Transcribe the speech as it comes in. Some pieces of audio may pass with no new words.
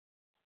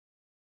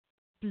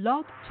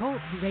Blog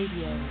Talk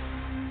Radio.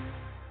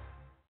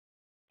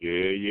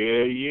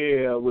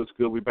 Yeah. What's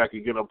good? We back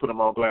again on Put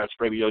 'em on Blast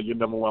Radio, your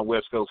number one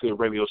West Coast hit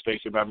radio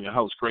station. I'm your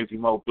host, Crazy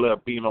Mo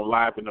Blood, being on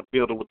live in the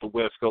building with the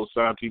West Coast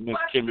Auntie, Miss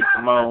Kimmy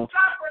Simone.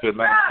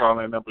 Tonight,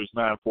 calling number is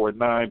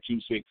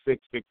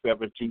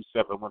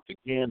 949-266-6727. Once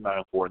again,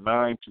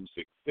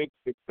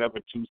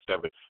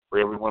 949-266-6727. For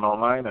everyone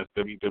online, that's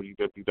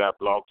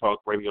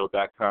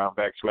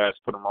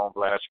www.blogtalkradio.com/Put 'em on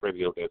Blast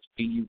Radio. That's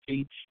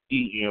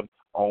PUTEM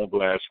on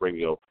Blast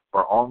Radio.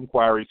 For all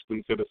inquiries,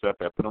 please hit us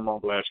up at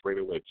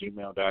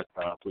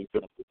putemonblastradio@gmail.com. Please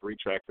send us the 3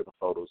 tracks and the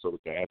photos so we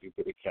can add you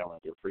to the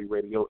calendar. Free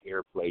radio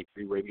airplay,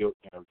 free radio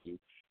interview,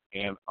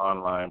 and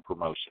online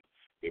promotion.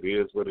 It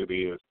is what it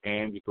is,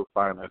 and you can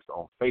find us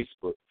on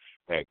Facebook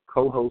at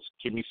co-host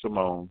Kimmy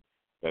Simone.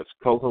 That's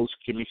co-host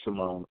Kimmy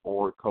Simone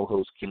or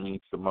co-host Kimmy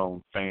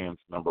Simone Fans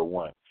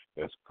 #1.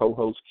 That's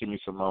co-host Kimmy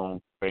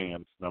Simone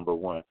Fans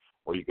 #1.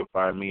 Or you can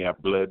find me at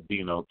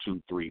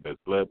BloodDino23. That's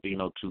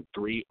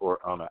BloodDino23,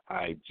 or on the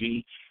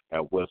IG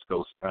at West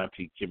Coast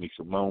Auntie Kimmy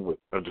Simone with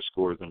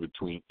underscores in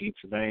between each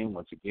name.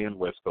 Once again,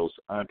 West Coast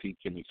Auntie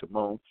Kimmy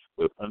Simone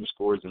with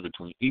underscores in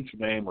between each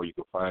name. Or you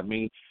can find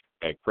me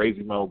at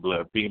Crazy Mo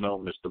Bloodbino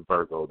Mr.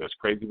 Virgo. That's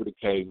Crazy with a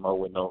K, Mo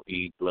with no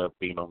E,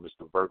 Bloodbino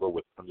Mr. Virgo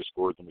with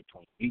underscores in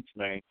between each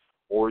name.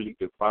 Or you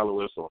can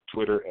follow us on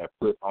Twitter at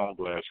Put On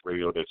Blast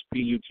Radio. That's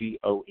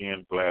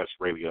PUTON Blast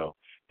Radio.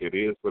 It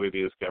is what it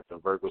is, Captain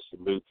Virgo.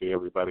 Salute to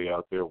everybody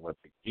out there once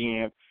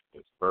again.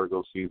 It's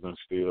Virgo season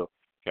still.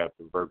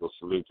 Captain Virgo,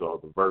 salute to all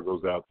the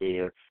Virgos out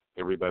there.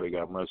 Everybody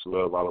got much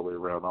love all the way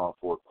around all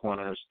 4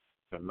 corners.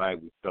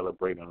 Tonight we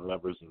celebrating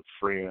lovers and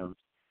friends.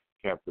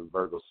 Captain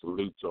Virgo,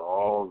 salute to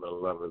all the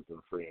lovers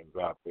and friends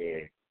out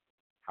there.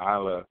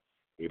 Holla.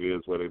 It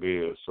is what it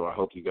is. So I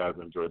hope you guys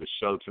enjoy the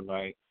show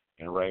tonight.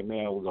 And right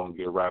now, we're going to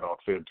get right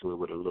off into it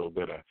with a little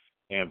bit of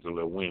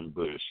Angela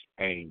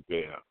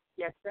Winbush-Angela.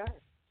 Yes, sir.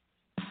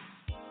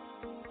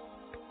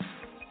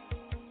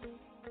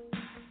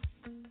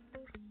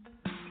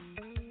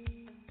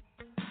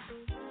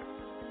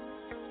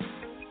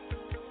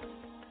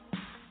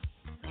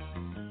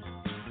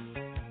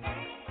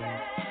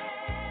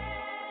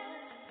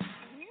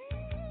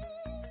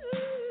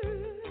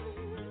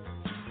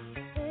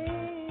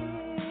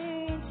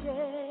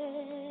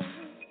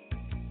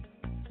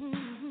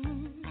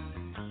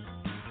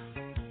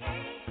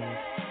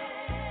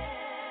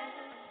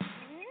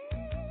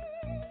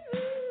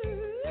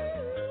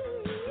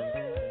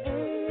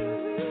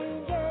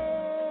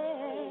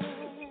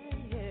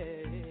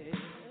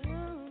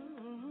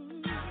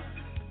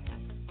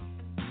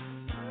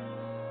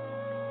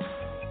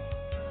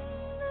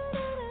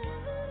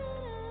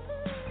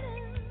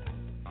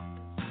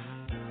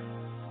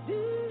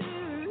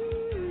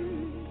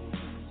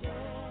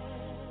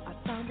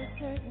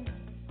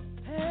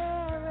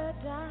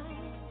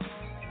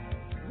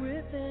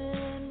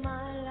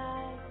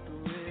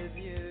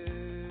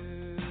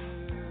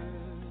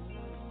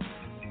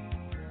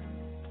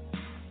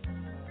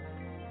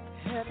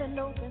 Heaven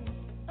opens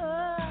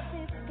up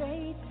its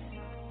gates,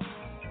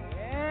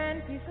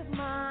 and peace of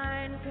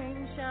mind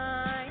came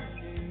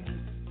shining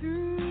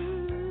through.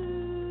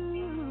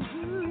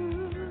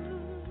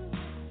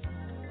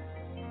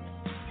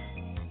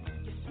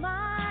 You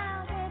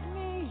smiled at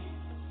me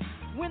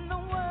when the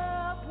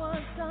world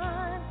was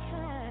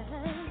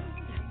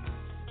unkind.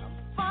 I'm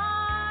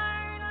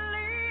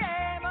finally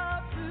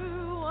able to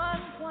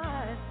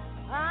unwind.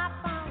 I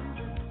found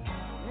an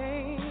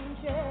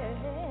angel.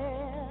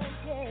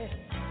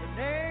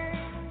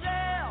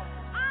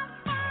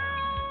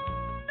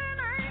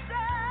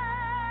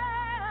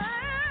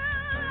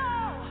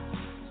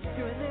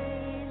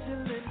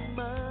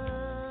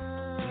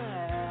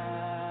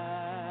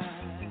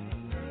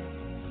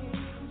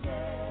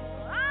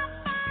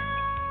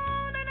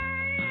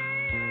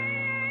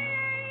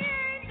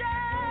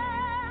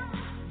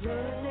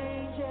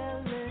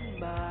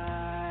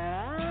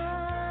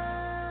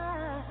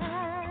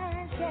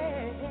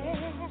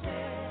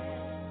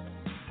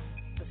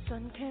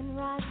 Can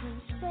rise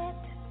and set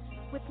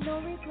with no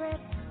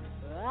regrets.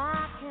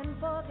 I can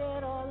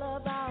forget all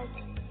about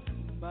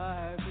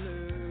my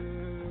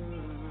blues.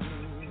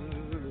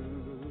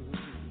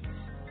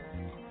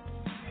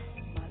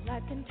 My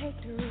life can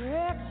take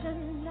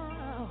direction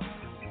now,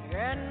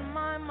 and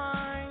my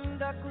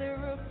mind a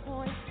clearer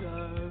point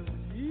of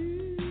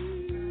view.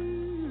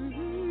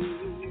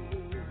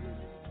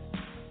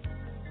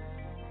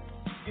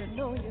 You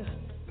know you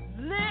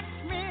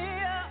lift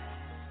me up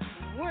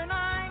when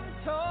I'm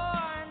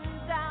torn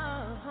down.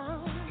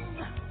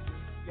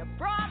 You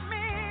brought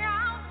me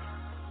out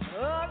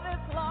of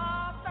this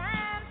lost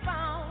and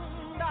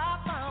found. I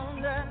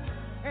found an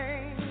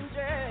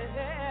angel,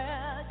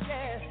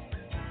 yes,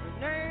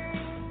 an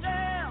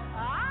angel. I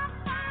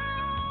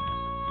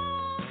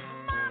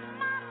found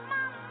my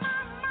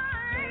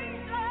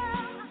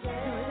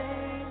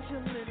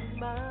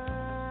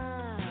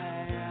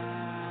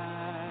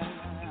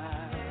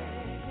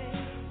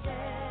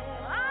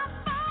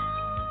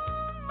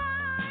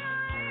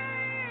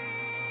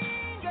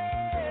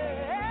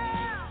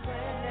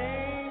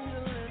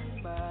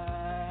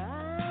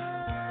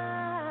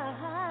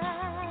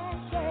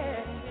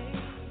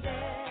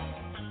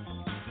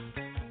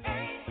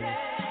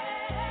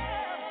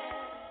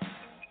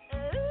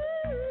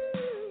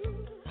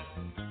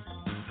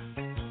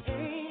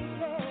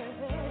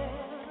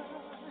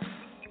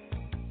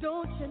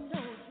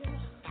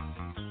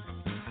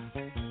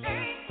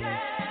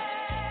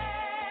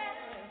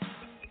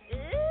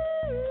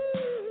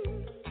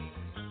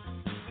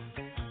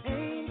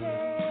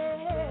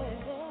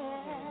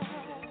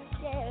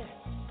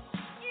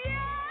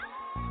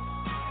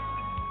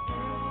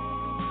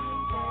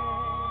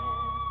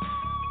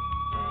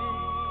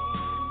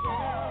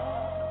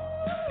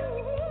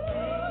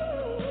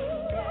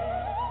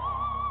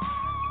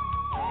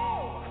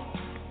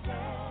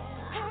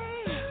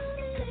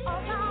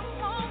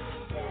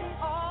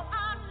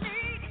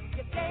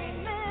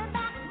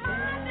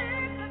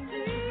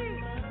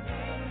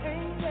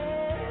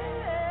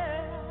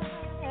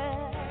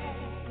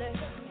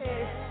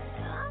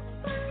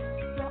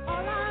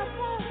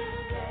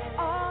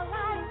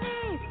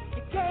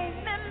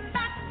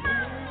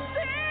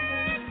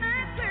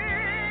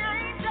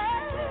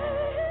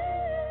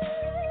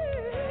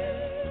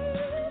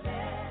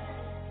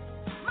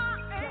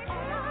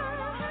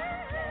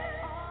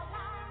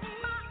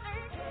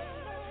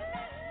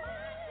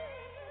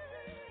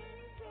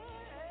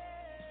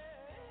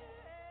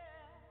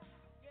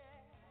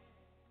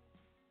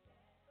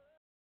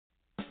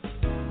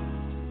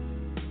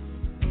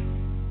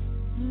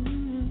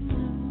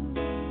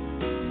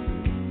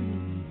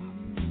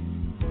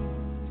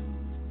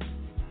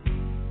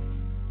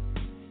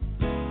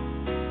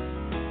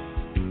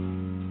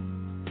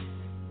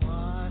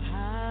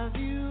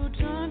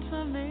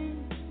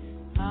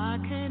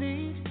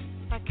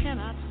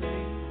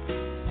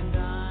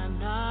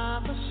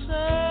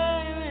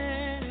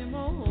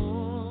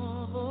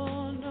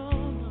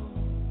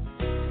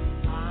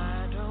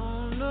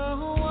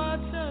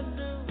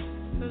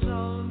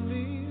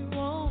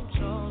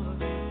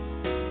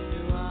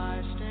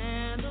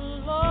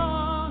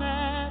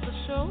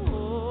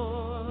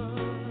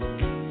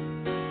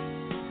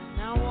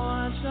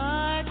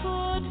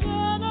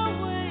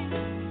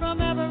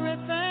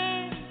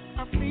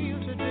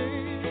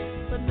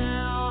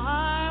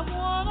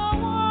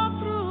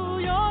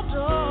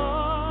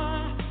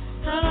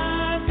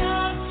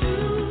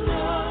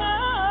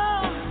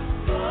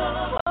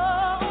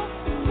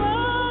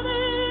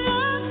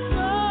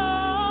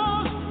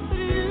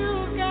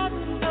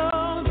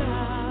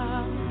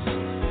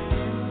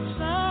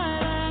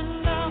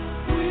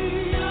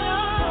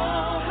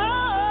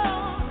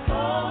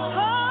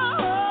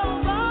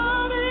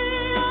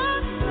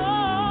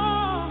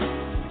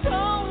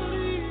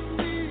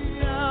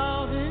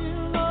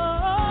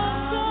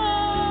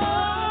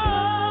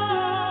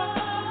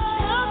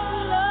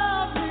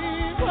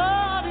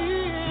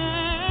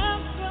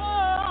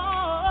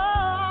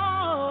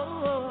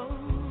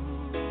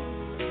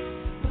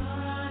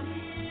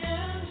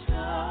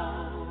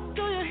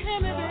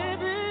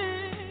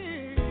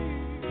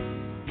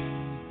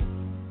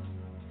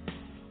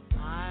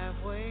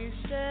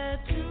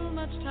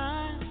much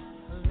time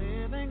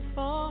living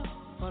for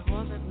what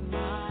wasn't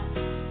mine.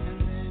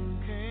 And then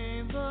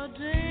came the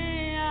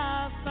day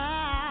I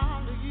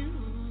found you.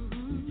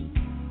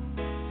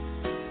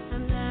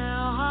 And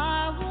now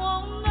I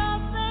want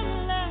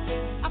nothing less.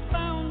 I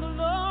found the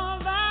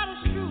love that is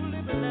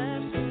truly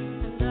blessed.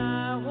 And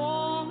I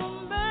want to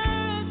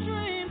make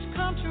dreams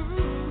come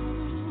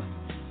true.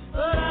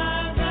 But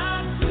I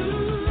got to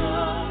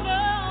know,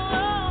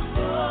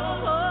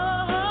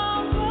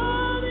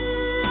 buddy,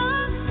 I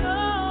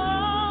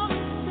know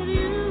that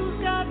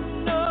you've got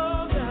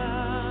no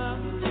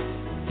doubt.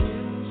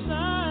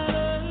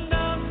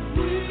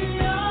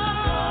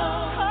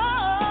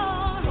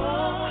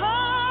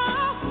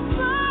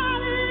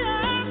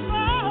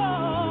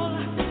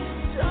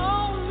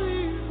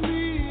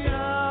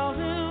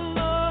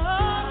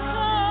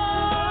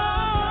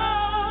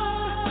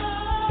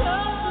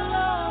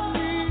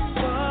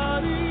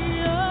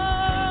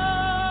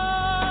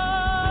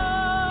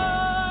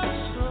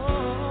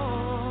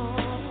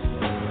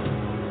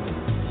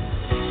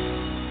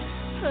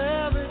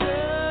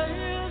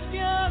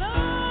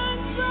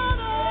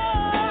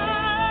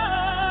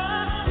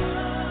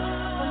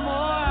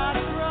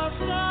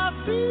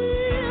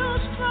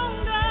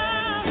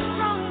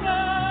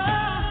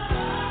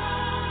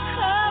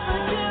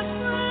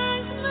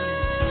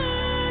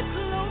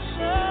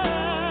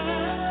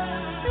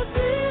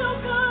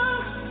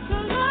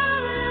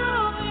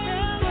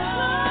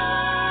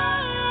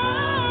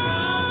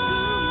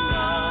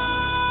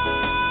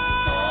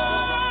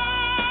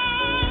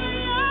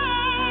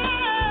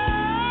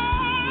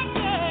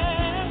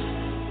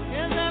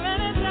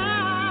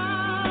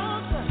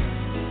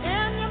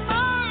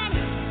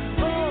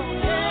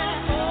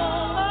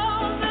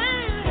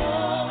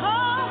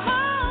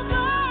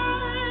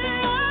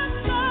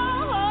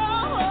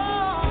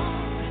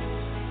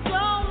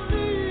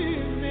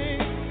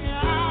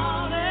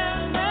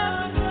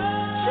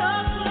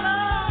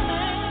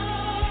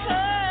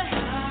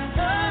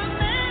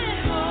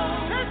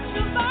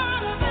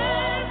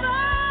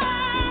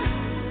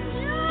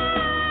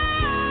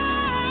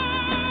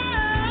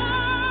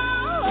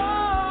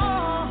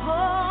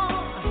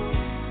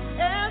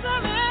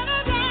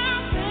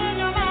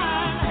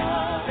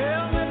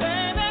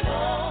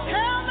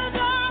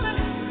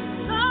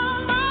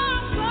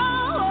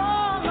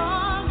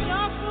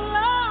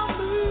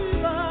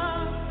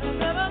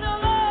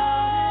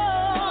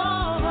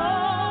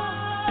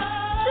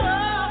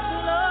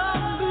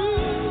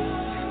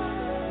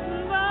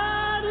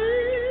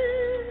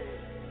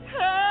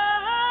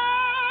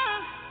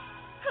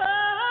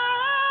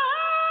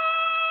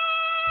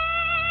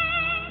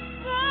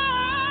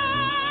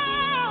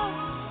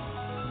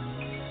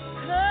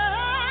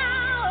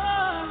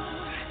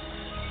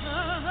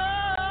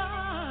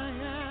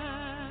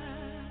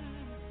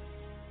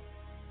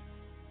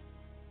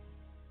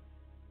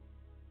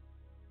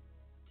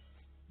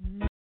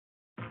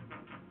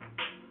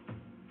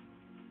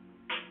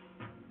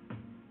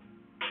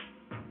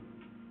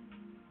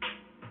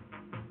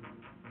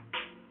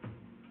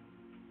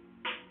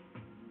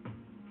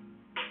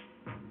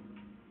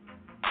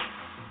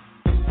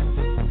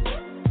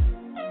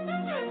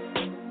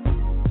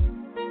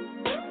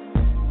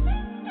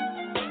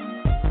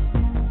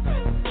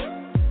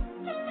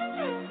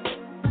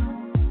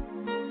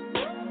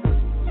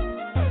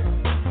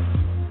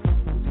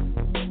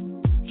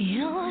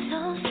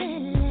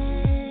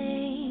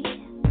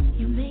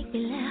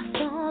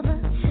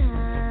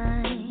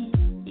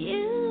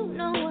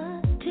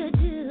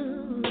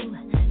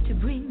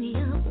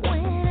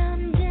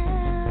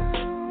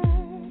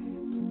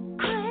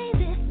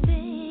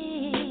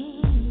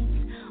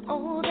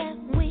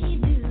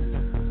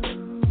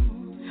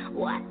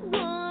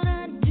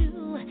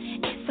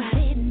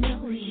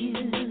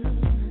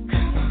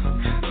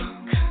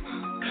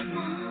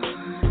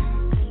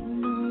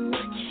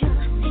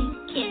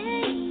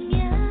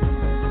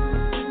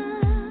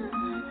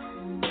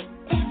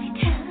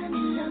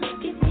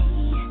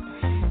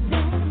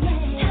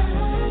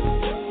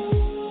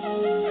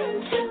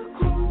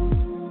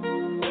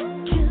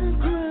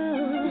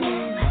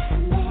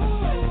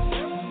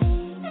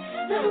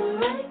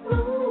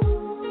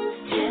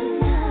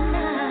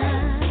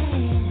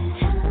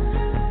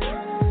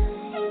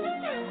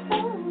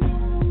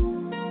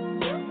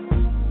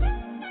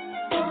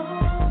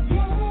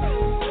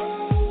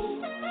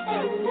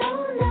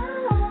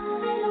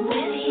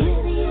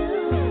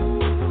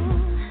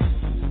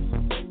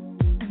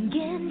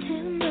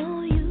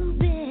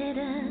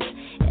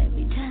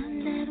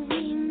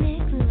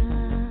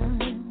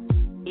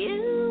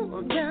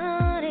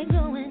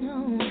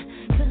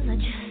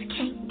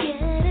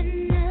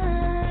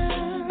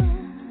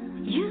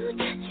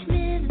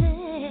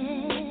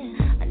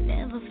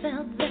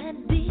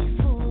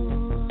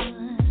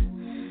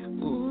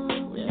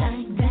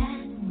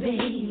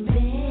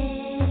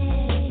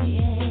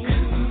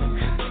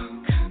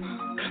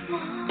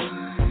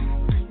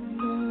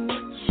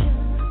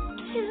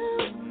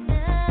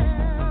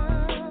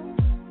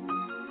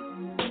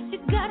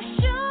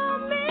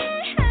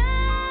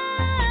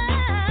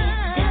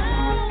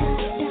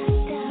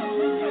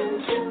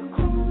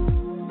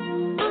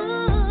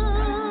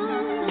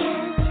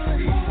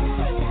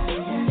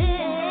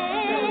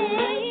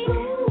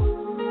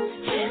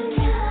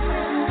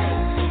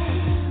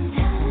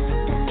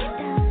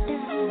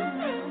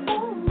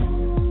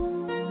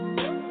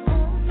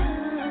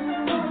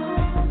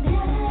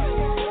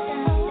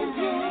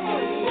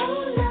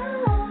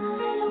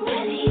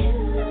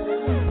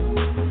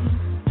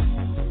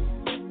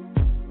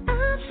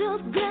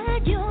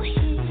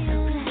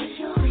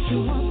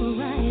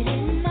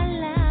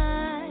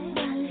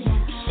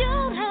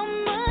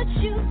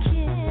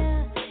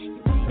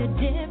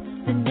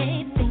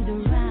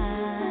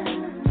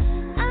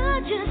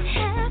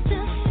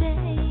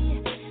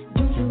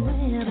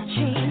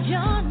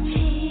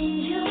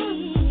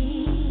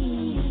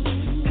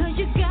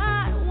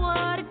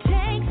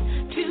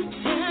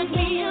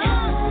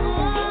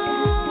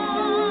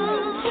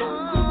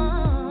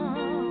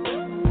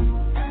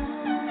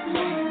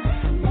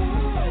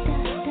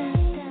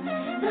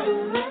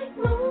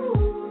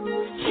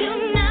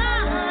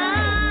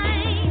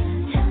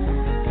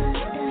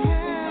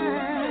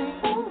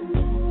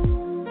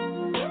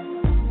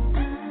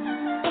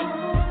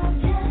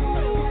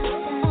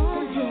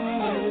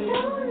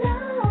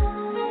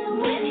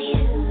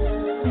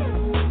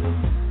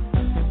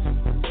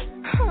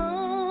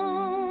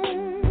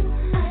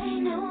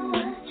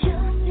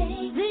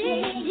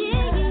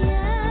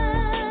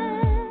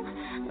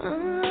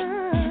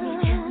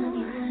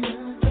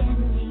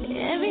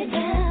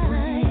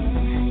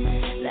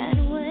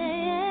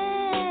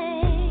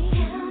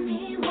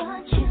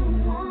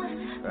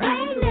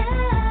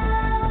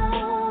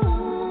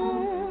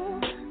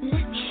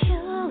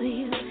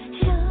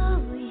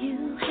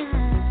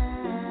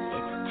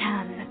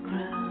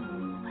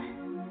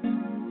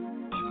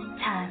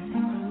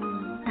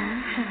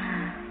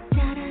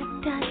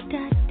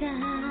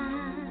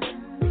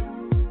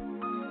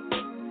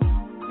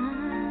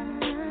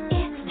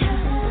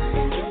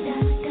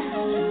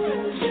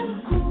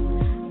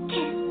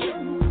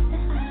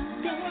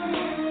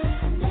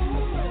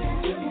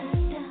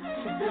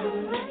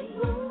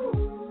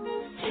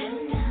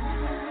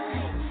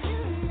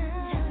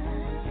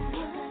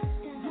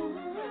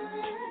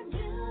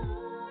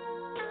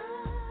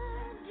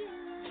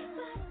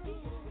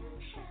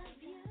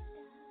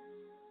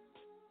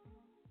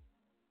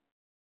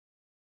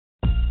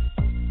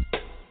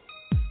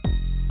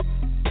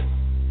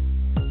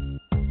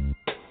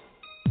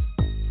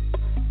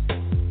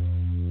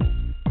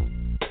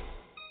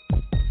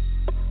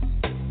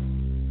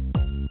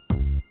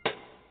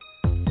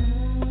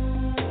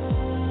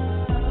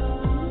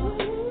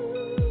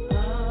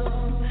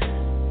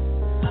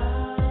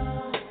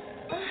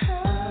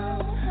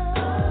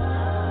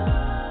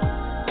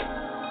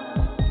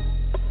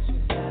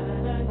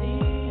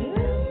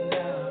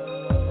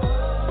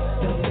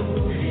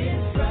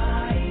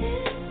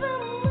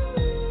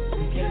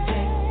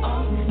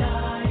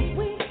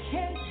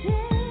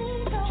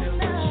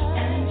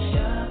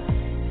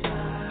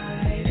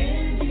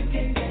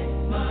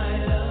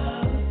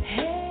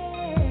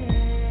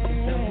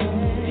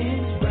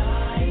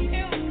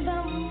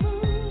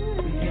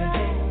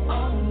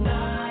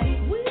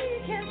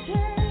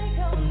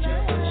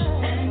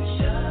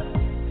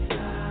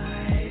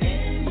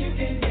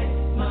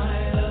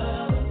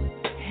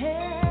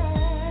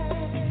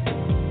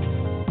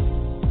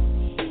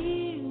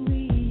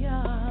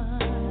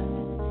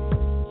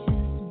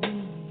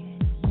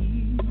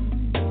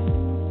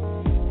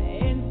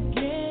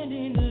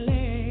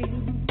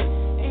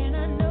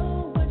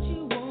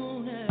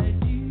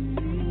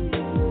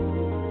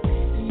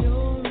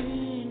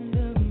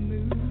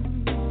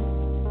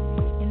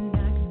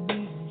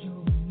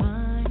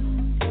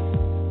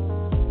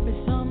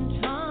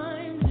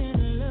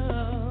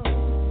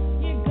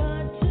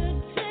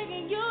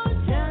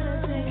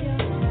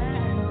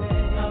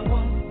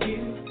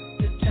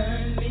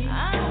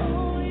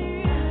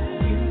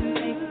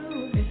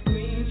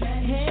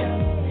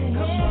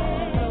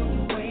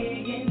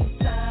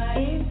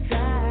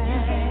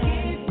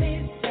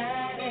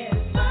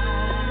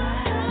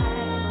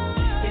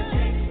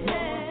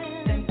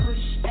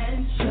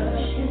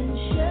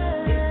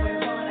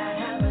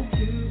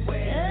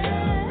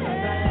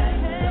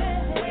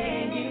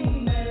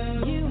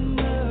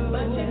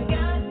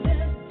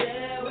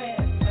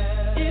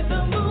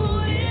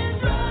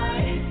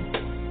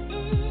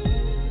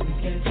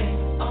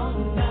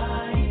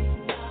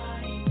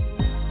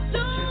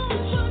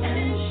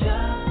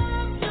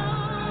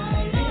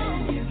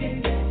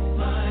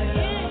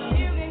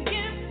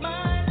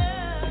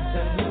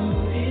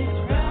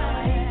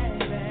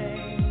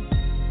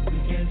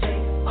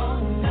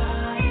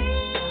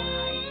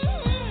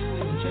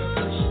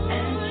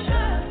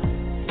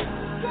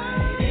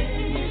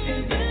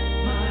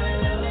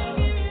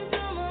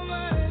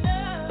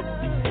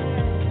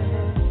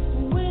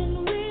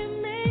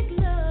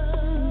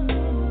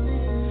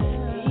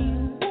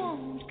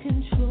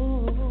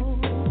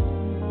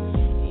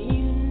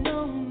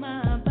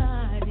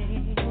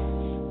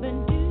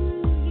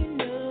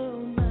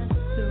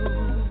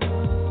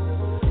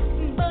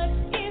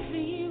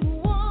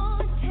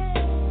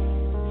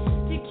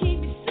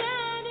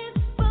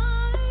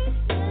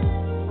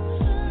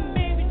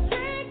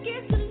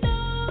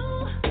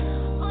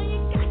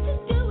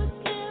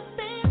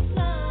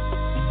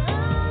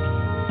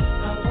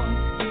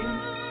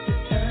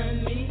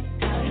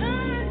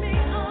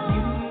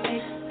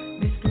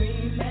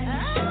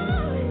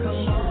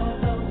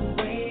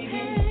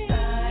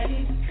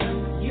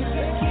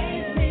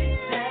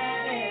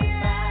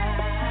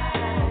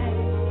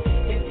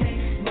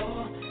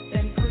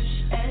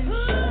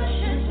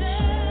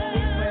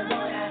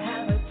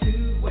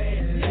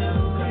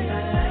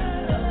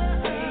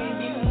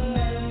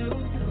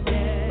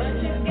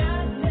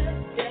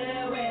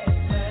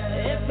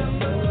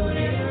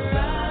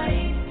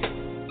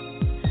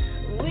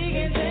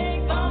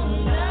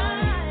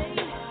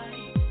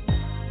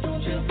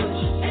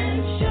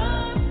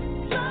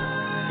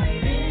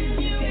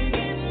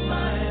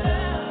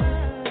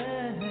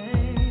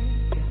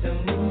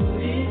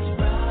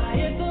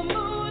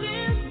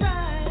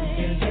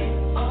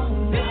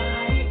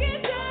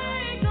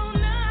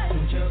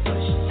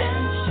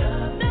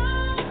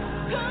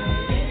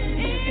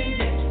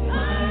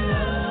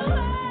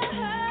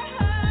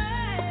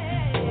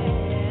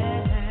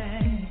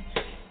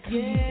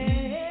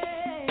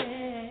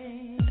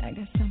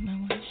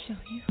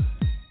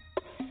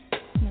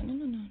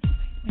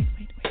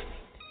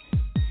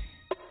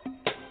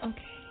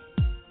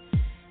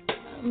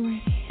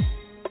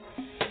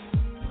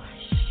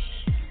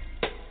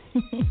 Oh.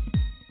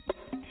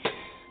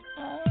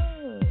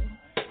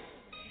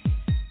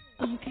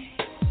 Okay.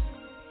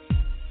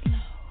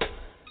 Slow.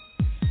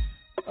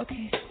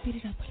 Okay, speed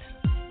it up a little.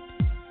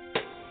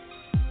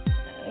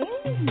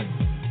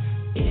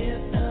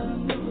 If the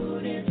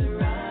mood is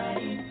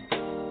right,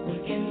 we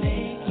can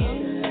make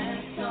it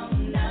last all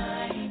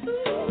night.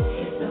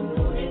 If the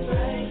mood is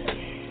right,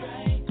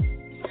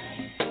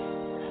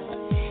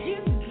 you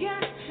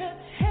got to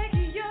take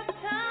your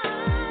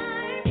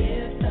time.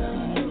 If the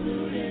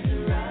mood is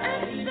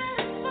right, I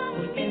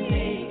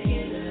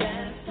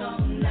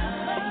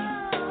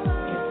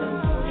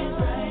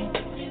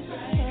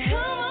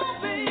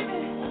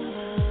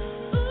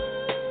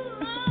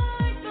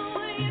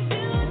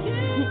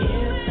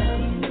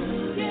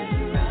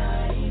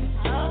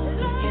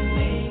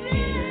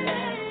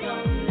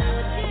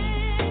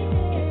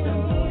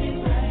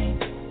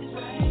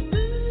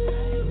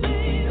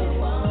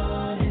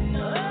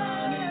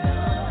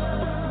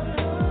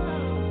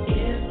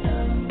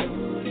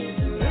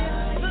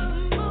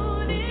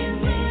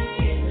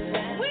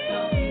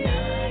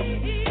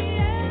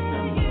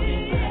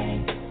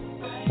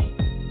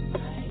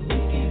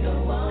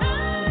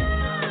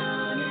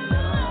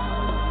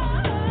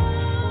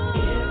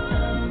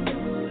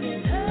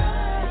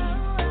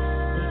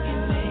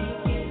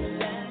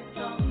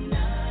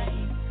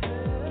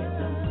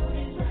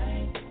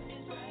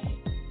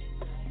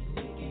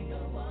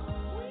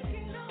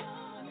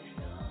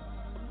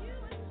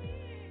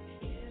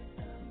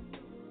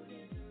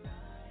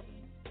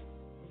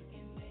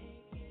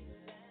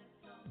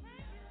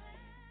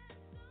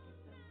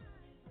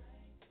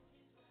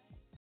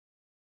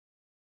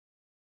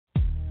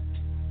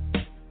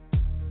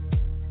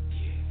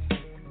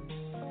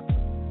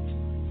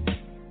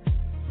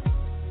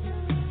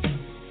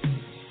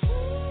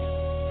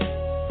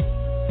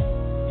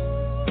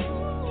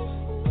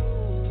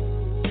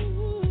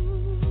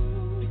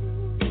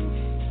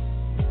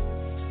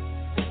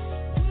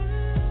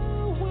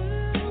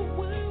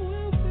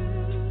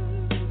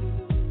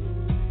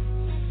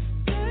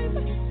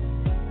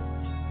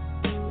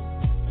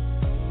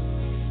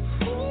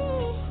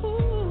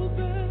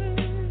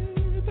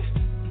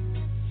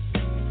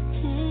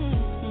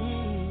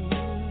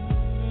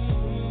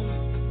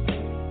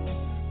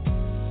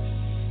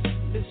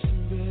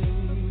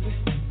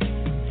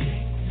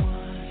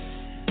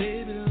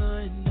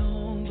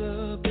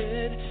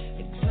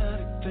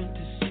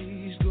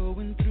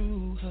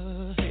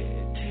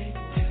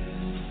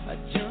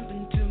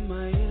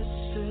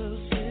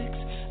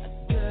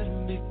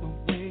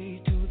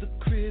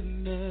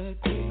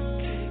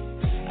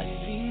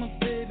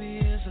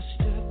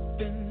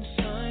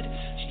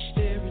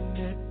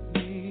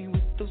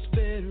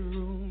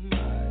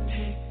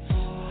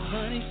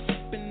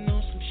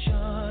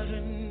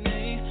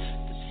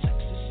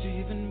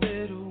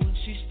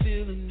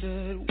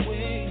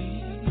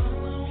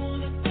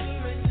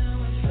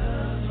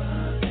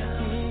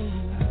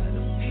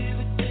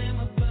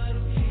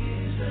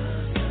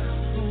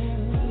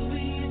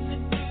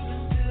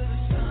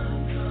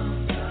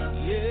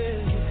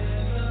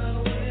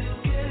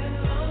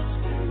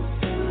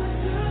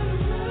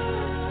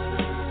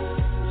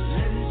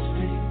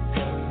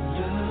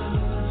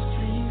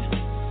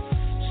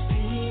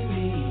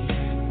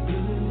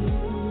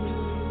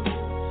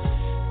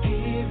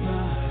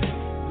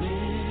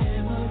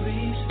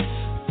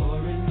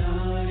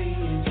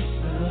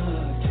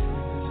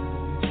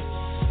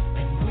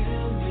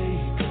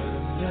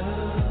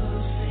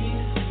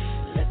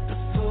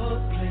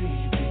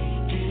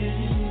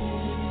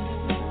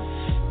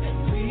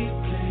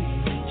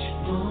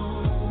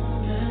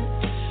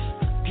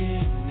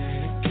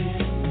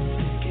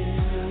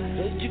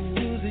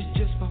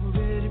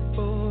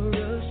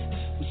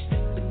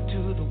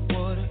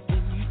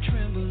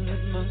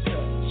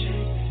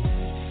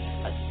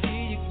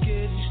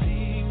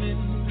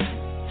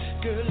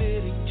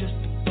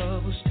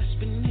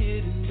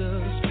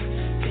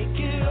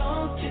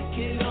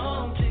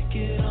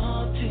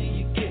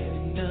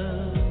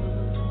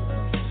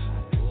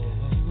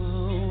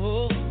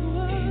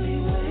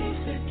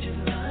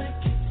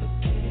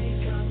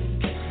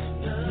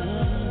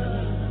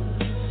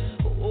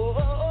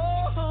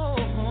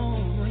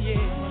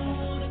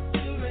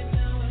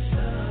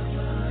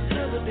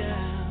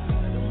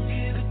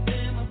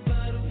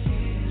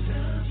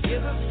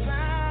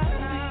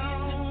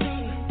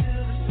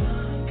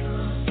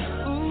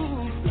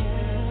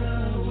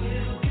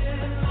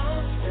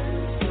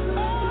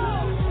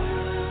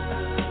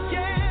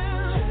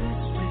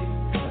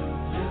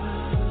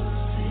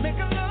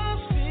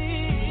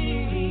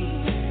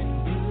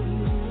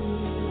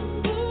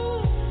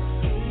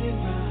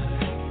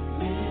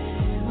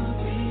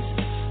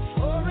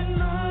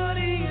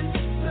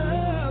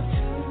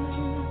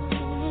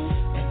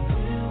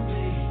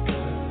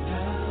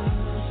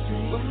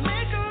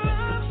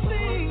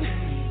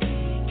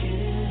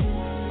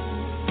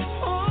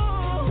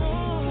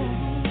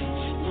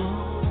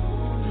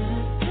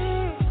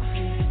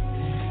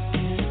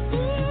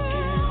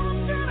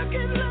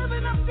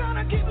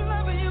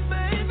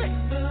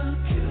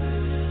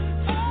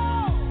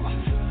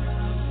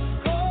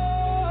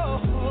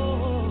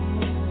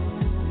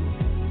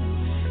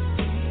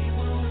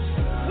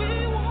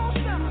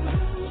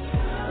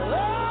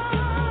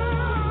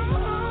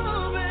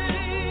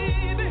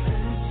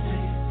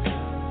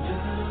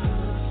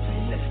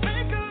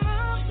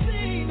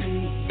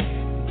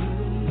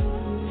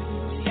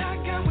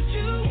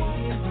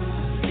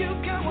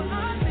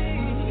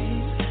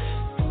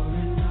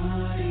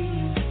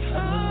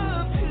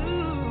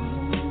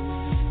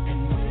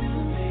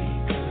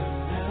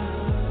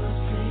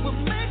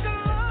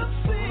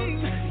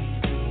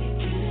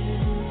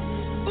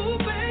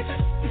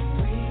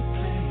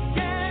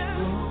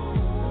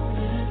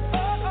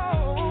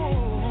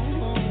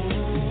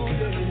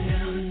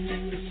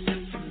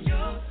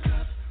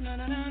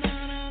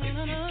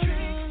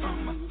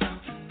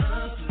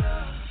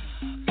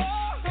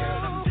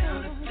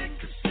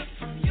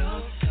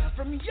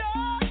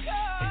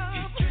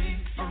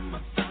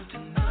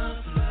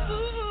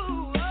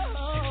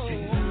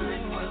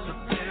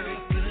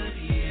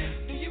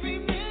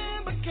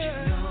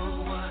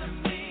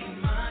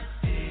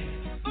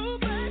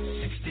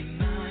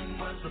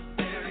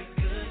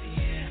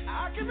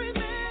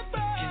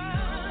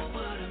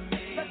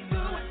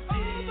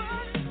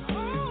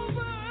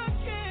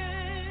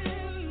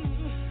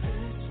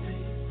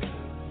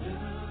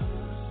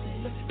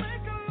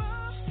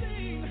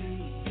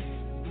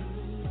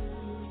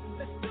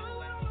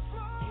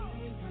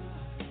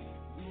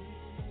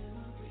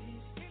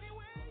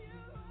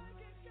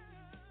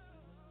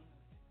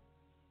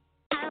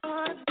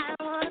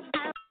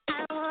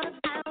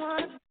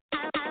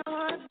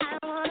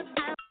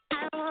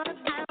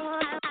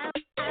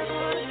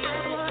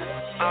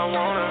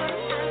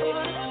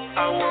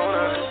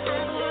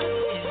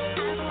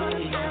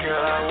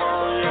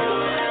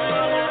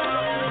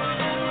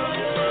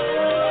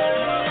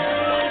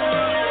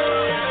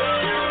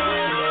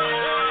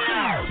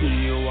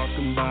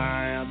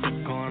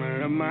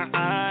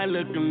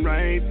Looking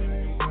right,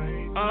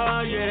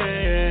 oh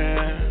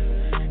yeah.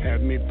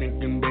 Have me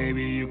thinking,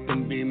 baby, you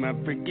can be my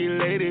freaky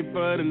lady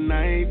for the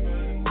night,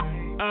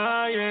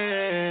 oh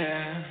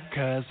yeah.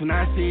 Cause when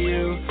I see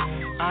you,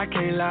 I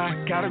can't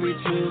lie, gotta be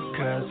true.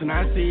 Cause when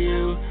I see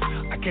you,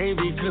 I can't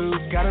be cool,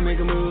 gotta make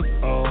a move.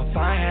 Oh, if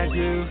I had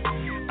you,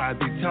 I'd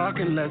be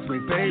talking, let's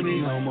make baby.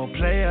 No more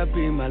player,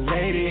 be my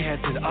lady.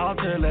 Head to the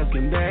altar, let's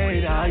get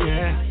married, oh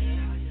yeah.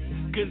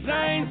 Cause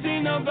I ain't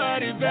seen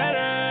nobody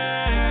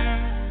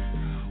better.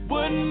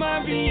 Wouldn't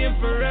mind being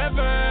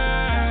forever.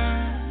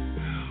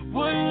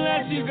 Wouldn't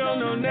let you go,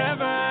 no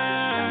never.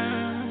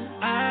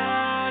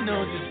 I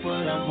know just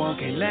what I want,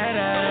 can't let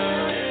her.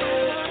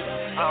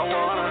 I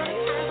wanna.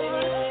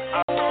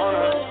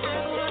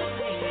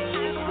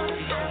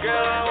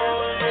 Girl, I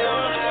want you.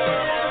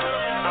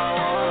 I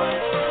wanna.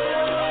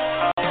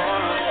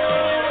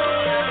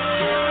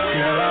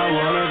 Girl, I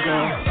wanna go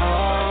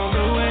all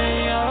the way,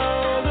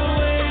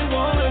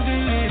 wanna do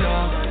it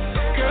all.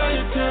 Girl,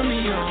 you turn me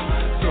on.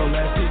 So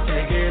let's just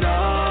take it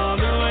all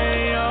the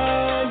way,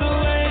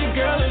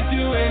 girl, let's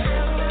do it,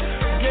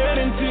 get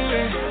into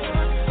it.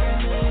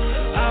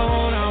 I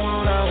want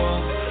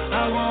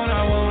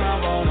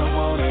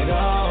it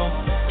all.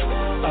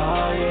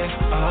 Oh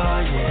yeah, oh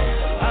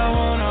yeah. I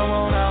want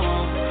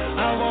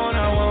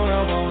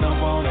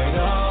it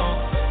all.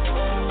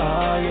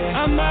 Oh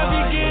yeah. I might be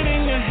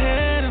getting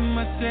ahead of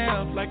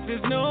myself, like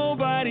there's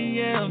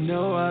nobody else.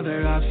 No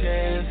other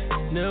options,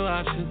 no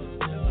options.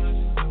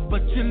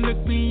 But you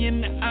look me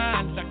in the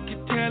eyes like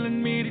you're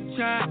telling me to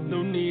try.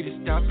 No need to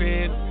stop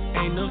it,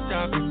 ain't no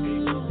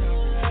stopping.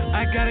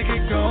 I gotta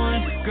get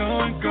going.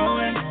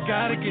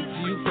 Gotta get to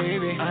you,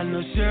 baby. I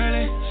know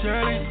surely,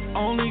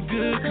 only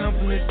good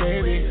company,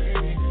 baby.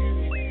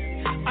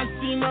 I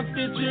see my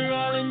picture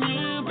all in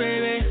you,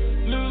 baby.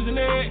 Losing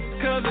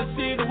it, cause I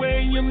see the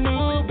way you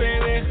move,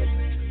 baby.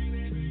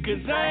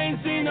 Cause I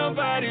ain't seen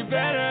nobody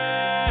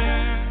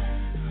better.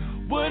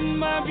 Wouldn't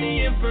mind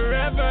being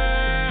forever.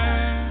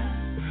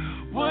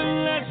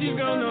 Wouldn't let you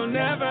go, no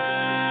never.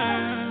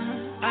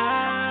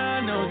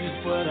 I know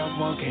just what I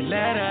want, can't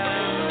let her.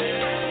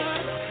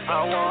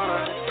 I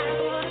wanna.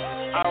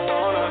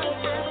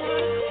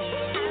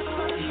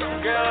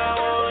 Girl, I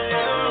want you.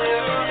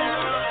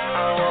 I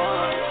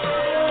wanna.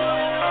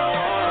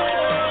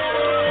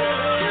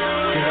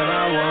 Girl, I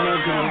wanna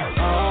go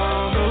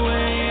all the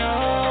way,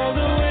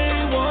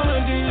 wanna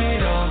do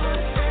it all.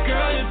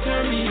 Girl, you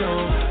turn me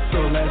on, so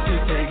let's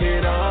just take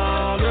it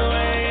all the way.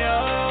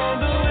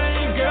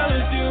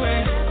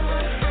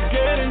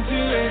 Get into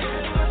it.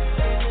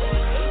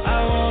 I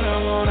want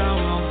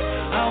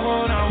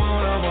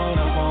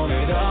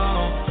it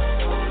all.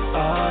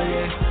 Oh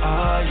yeah, oh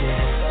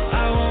yeah. I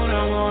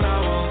want it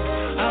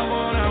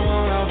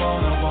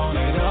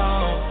all. Oh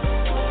yeah, oh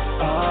yeah.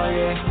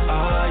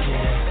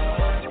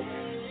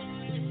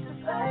 I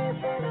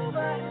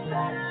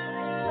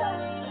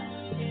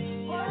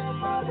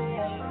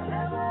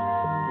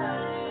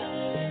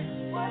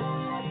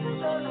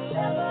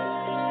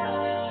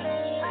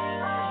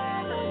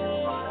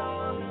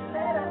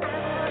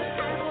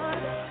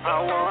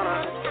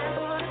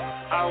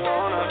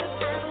wanna.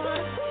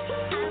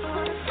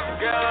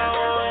 Girl,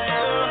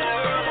 I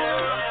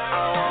want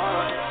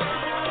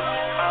you.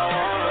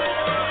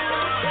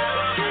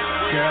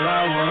 Girl, I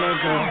wanna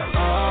go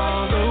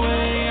all the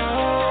way,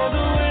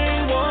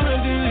 wanna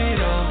do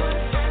it all.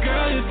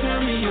 Girl, you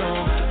turn me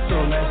on, so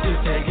let's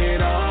just take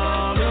it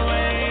all the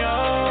way,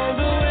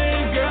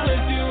 girl,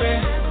 let's do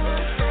it,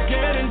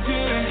 get into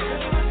it.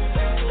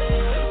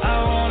 I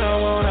want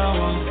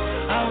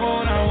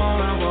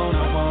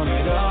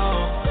it all.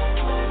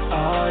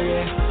 Oh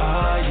yeah,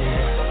 oh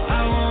yeah. I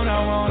want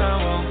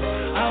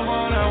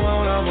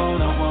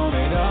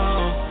it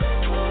all.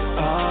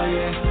 Oh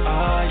yeah,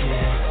 oh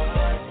yeah.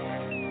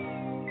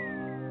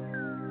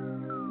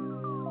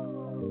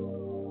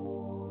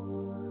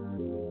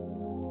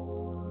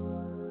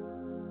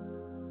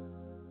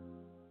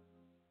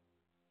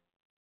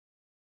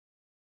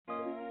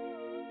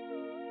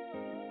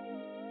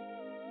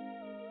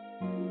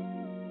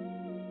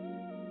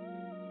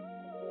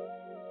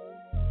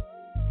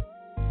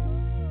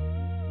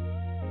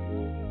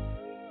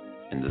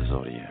 In the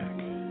Zodiac,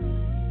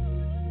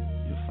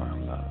 you'll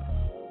find love.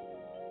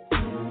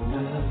 In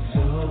the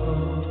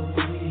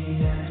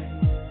Zodiac,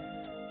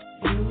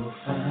 you'll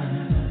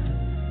find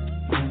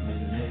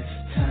limitless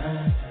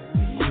time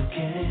when you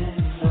can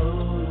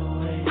float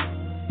away.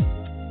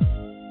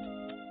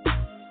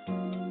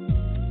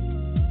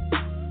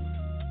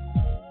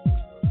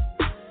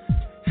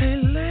 Hey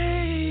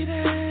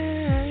lady,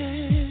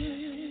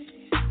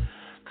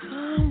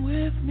 come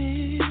with me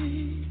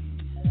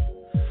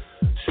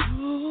to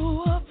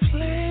a place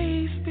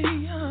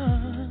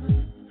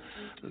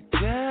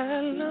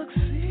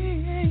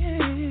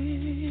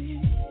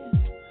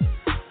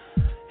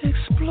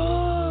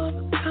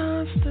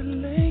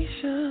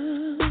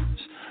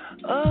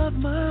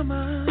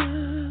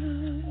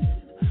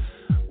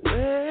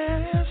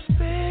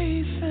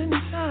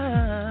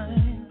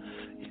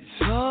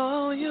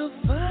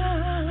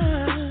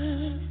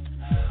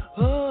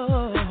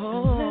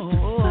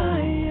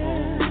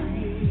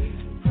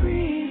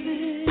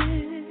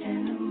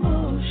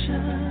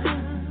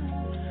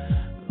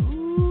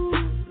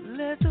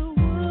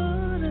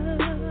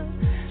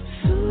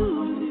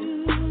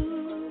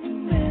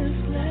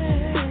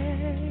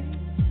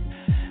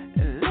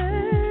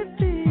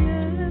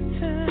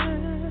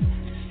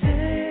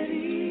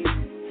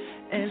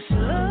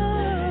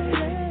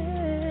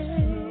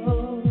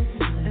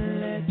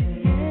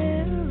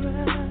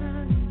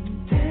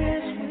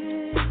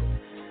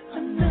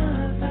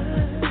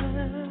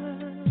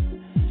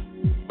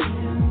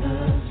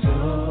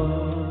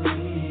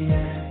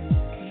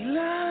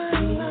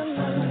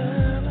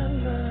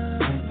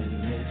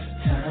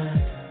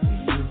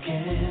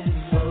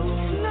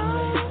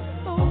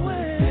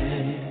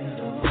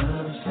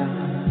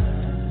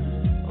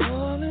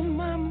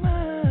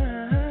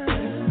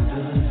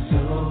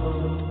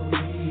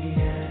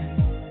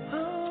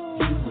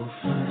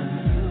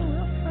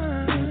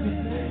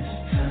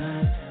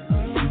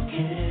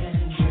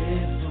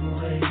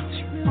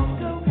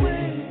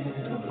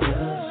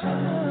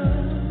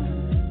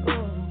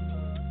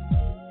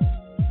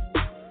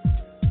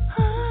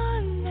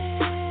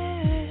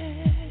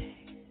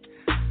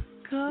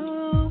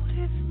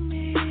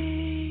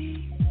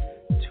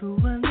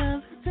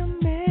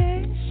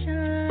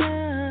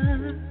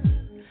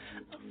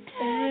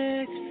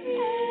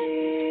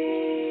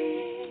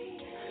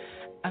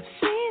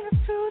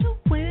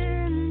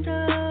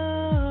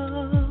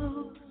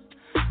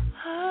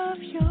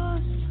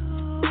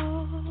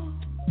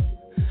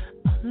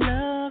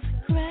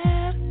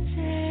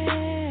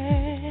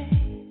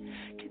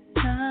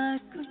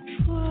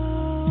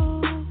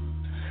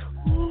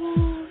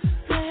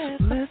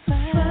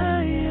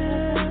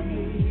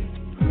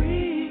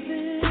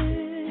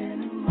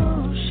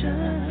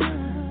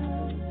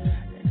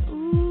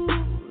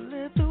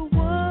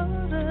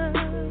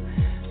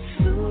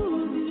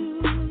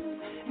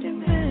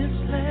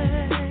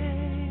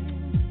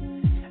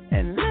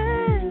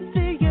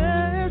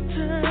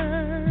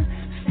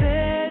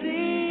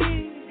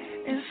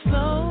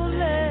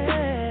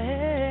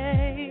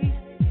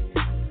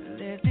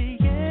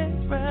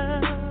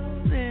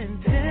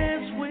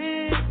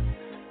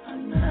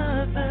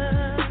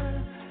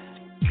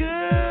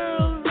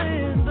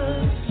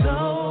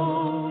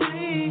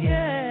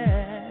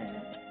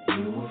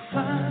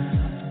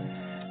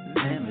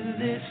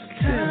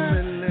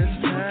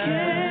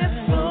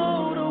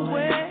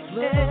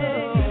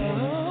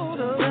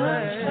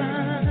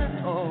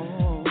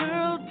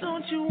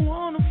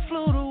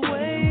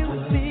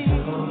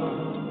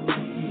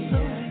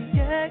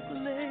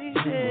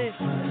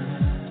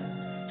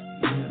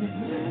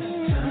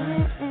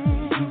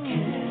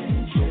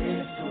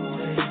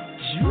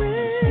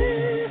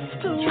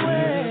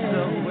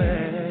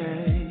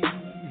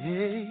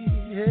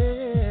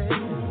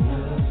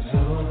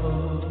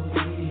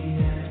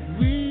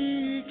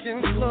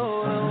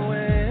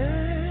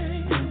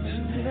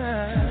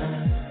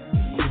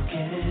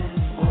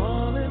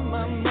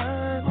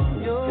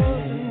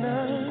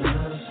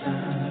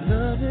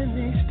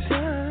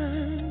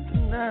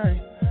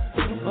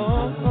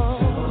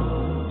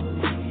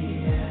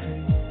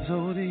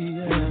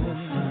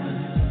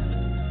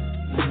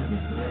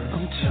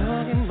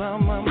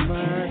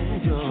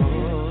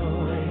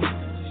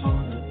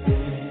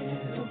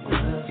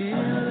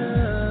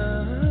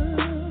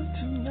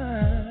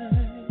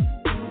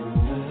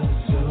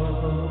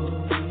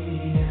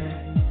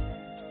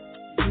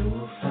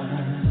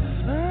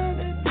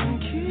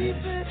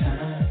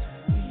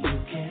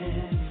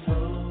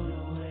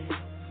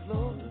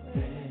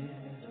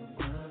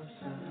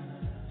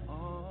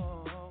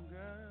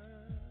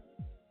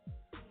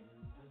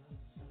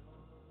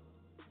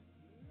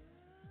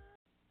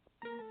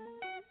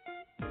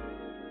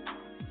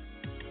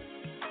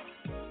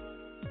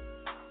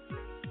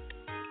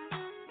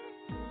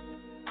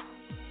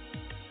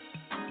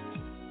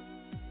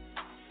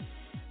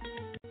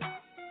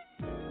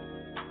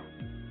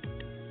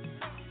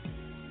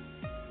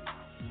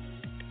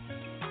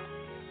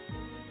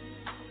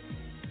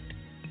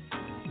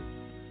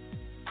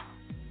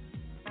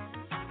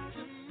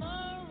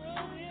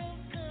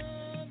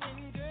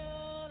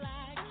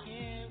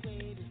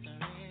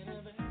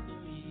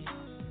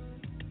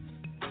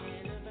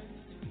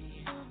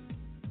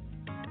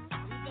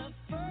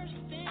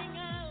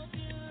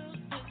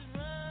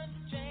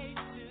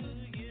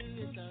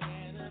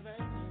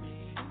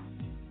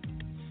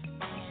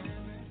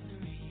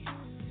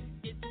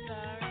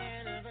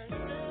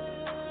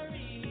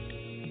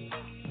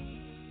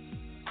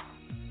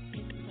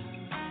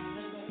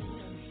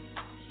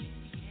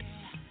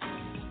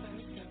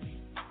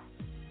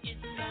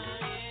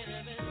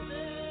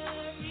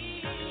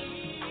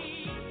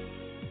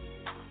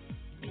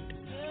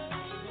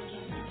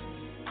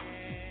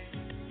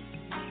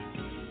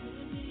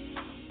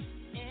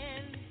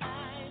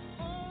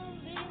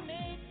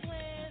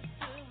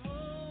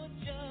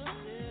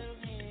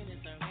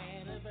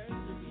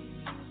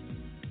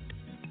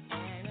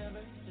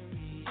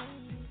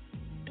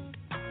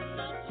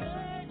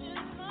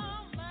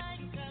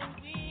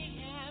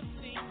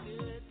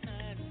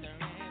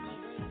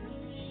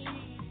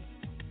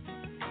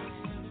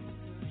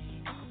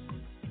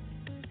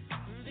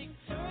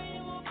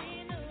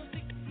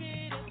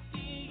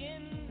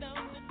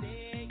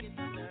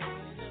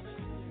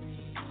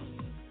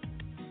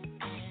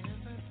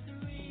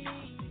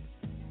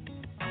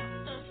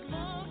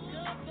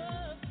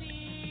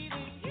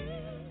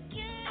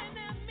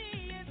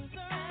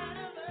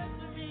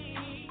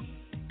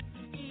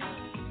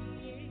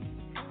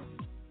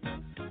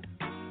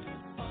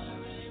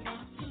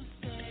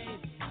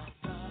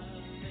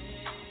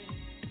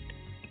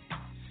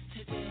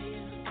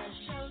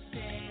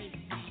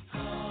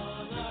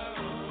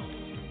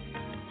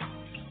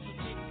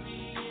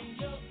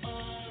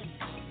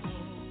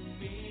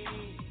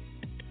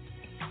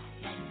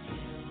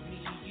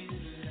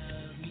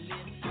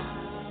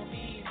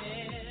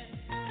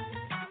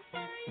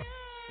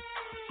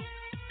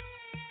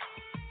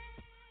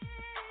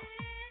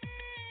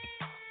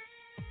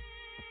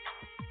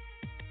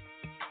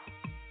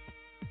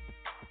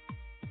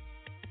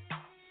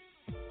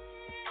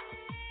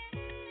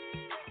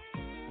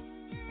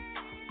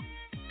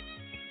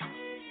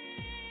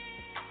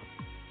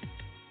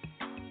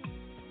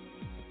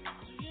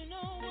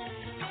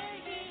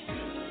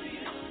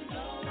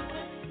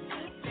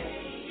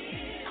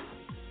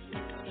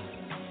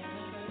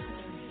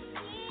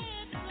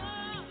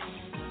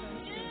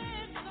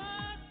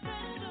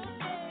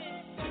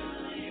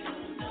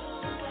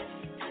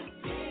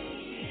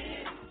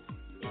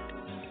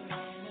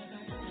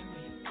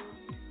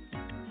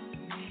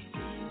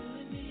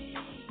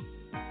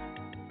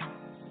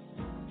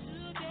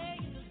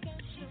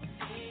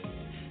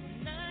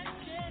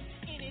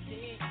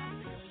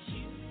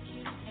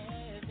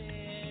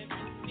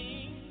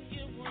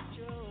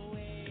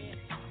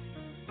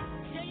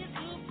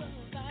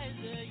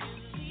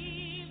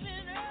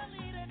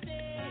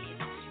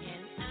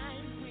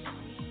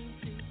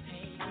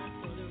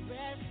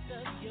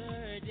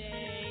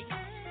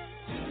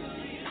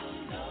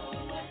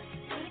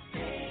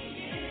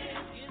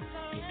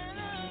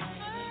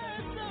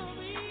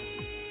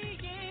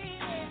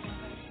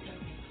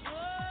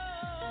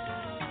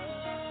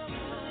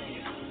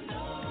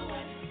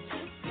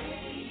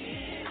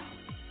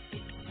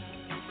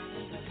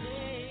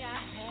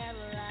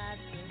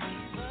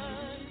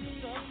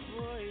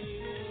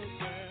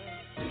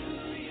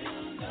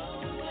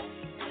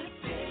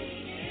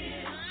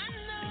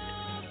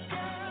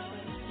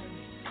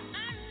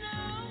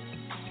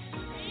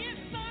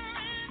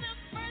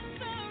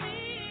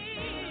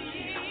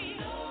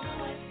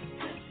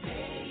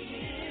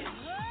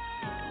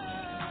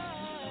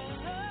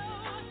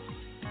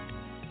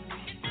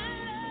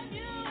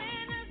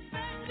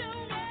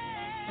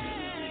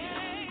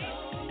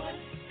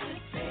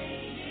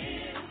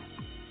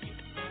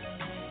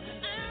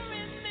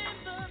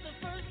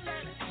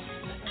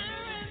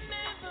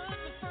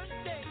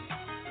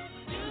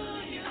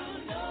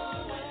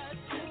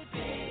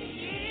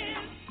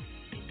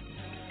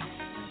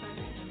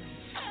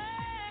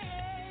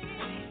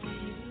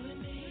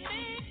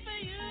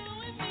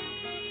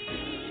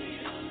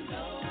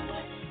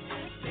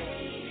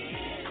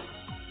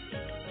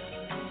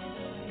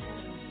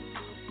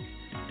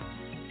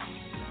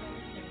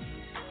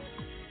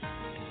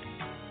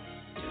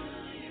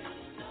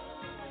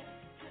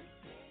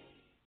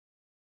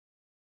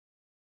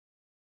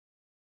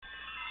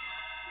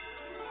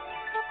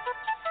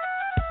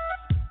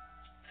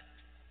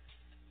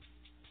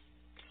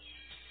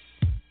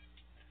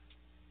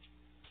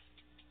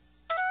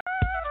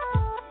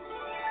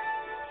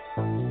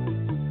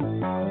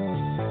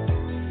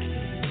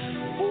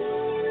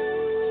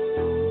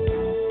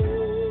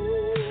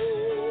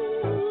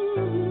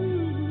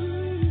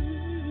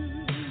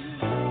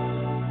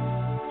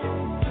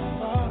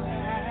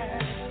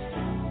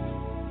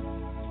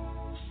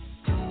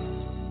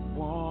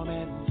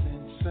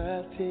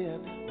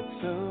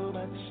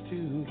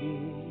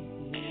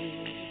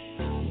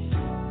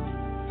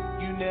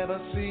never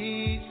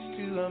cease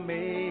to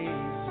amaze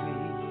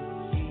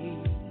me.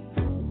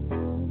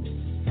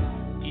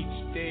 Each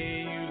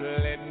day you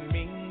let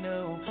me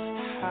know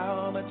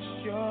how much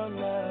your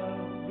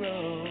love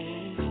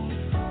grows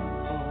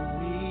for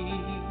me.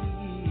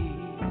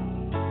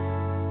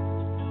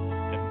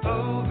 And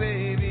oh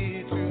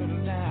baby,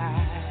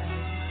 tonight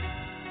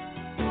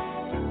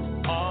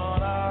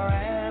on our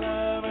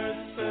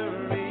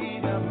anniversary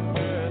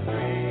number 3,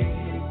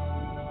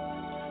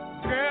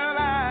 girl,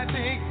 I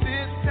take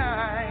this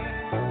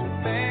time to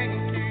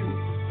thank you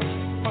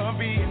for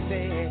being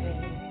there,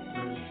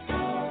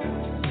 for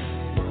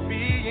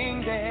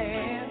being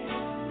there.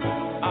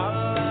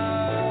 Our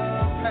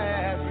love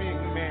has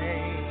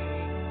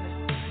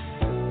remained.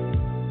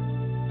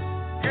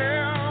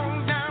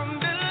 Girl, down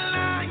the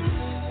line,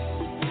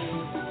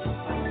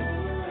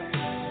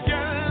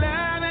 your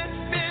love has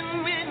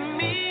been with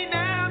me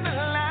down the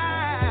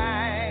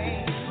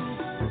line.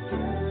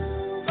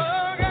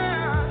 Oh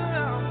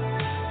girl,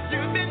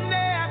 you've been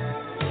there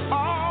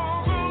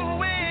all the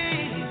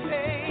way,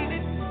 baby.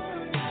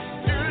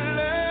 Your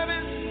love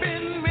has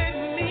been with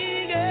me,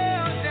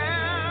 girl,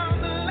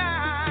 down the line.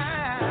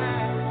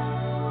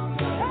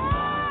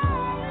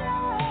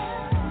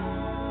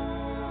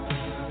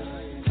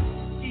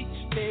 Each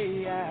day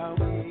I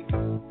wake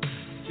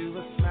to a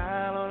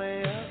smile on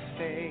your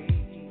face.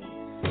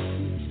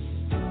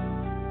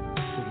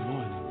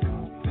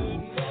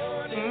 Good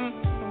morning.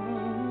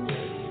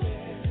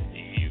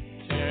 You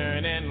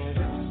turn and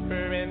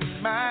whisper in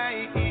my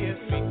ear,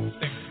 sweet,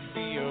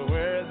 sexy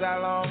words I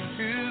long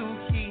to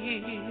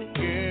hear,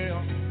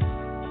 girl.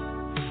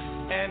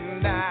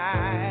 And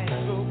I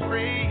go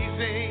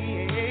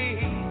crazy,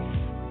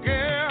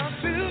 girl,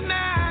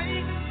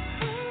 tonight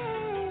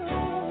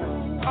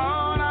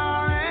on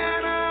our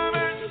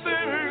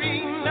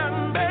anniversary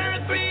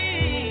number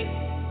 3.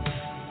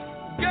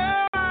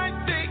 Girl, I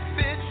take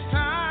this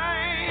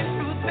time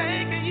to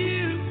thank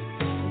you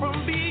for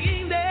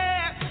being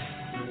there,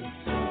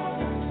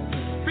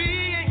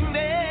 being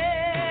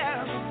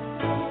there.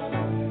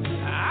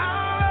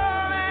 Our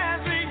love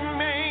has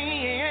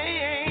remained.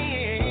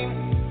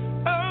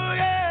 Oh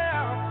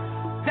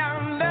yeah,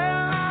 down the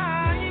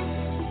line.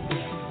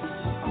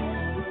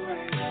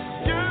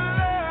 Your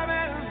love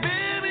has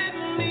been with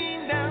me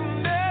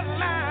down the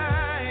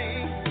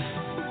line.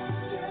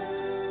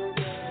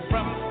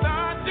 From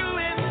start to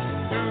end,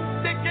 through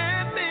thick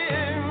and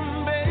thin,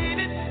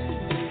 baby.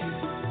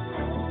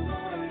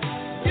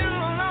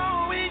 You'll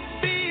always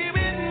be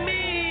with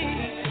me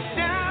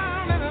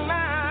down the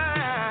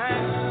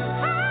line.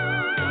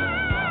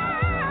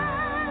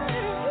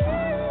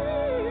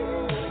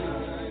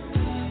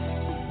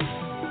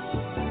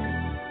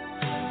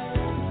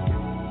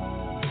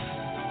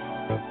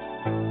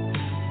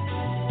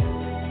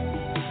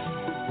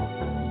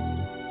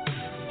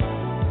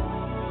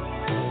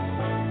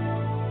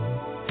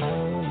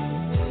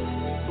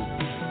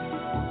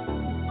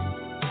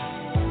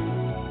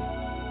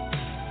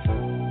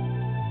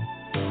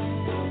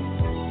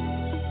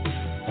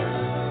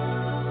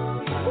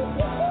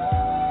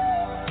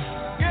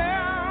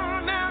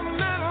 Girl, down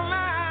the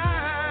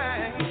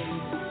line.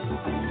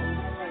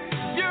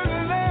 Your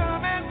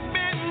love has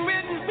been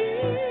with me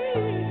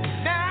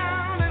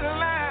down the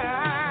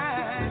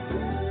line.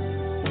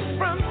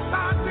 From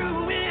start to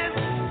end,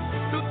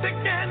 through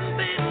thick and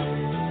thin,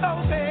 oh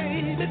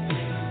baby.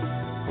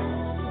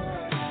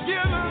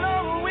 You'll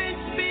always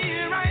be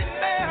right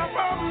there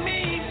for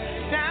me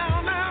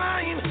down the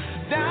line,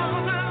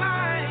 down the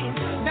line,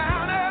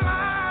 down the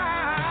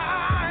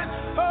line.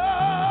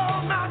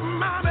 Oh, my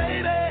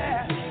baby.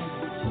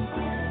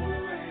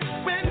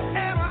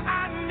 Whenever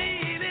I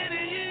needed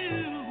you,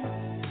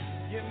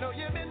 you know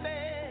you've been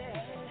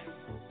there.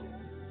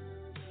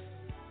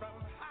 From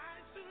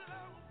high to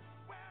low,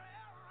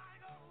 wherever I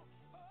go,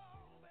 oh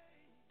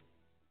baby.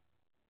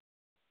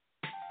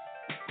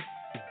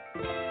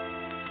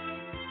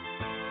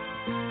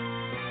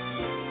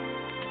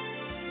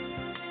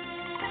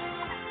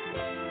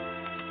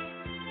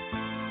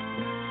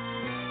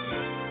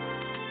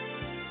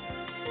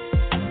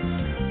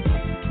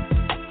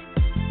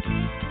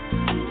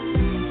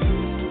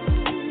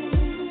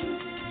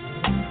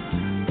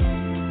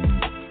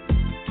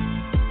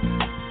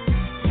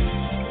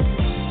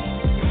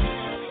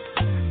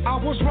 I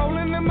was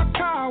rolling in my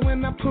car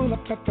when I pulled up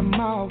at the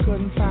mall.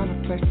 Couldn't find a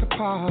place to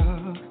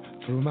park.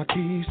 Threw my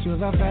keys to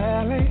the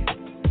valley.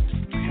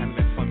 Handle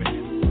it for me.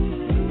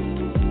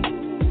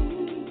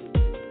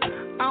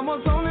 I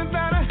was only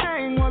there to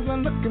hang,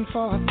 wasn't looking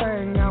for a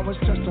thing. I was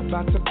just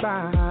about to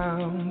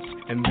bounce,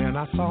 and then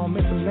I saw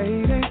Miss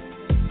Lady.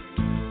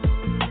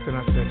 Then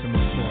I said to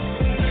myself,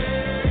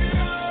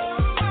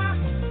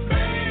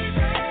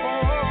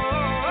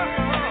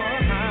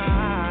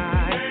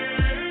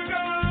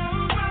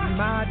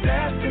 my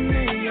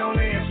destiny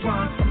only is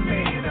one for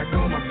me. There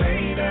go my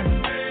baby.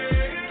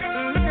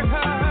 Look at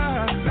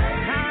her.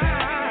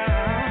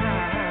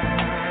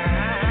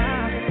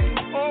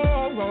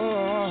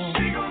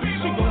 She gonna be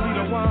the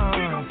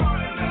one.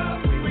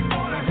 We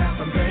gonna have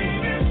some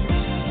babies.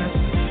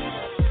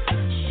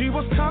 She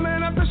was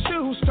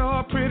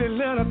a pretty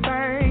little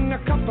thing, a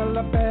couple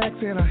of bags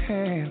in her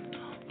hand,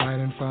 right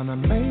in front of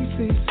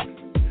Macy's.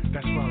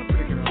 That's what a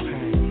pretty girl's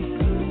hand.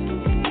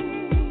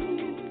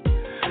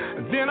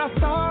 Then I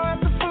saw her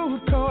at the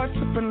food court,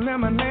 sipping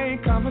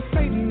lemonade,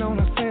 conversating on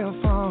her cell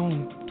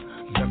phone,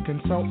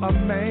 looking so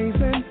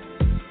amazing.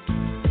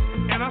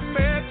 And I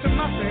said to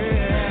myself,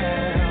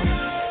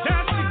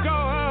 there she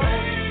goes,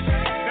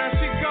 there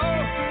she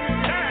goes,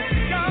 there she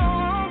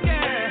goes,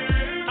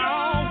 yeah.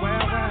 Oh, well.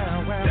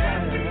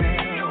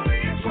 Destiny only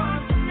is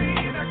one for me,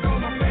 there goes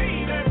my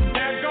baby,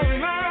 there goes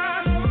my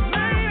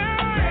lady.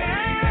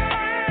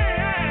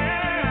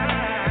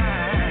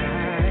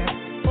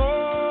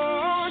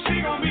 Oh, she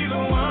gon' be the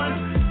one,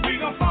 we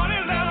gon' fall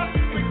in love,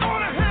 we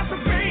gonna have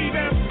some baby.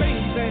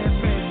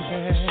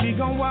 She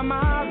gon' wear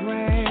my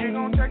ring, she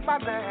gon' take my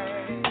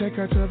name, take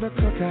her to the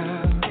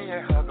cookout,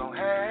 yeah, her gon'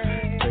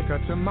 hang, take her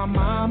to my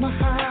mama's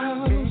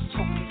house,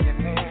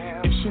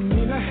 if she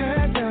need a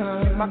hair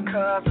done, my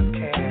cousin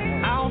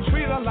can, I'll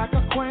treat her like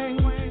a queen,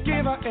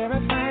 give her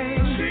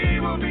everything, she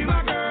will be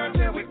my girl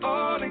till we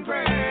old and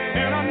gray,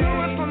 and I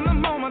knew it from the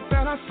moment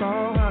that I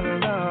saw her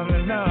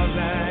lovely,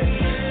 lovely.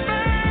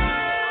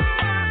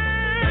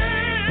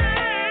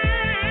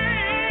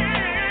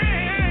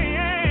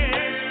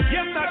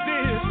 Yes, I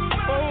did.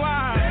 Oh,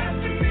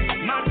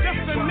 my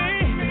destiny,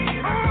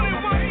 only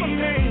one for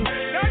me.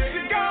 There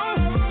she goes.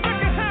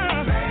 Look at her.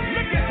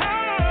 Look at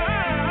her.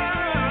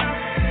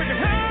 Look at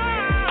her.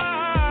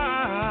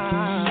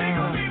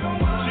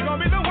 She gon'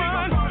 be the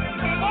one.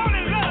 All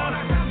in love.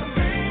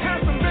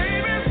 Have some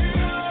babies.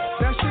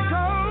 There she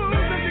goes.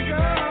 There she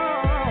goes.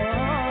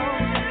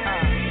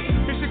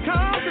 Here she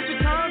comes. Here she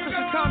comes. Here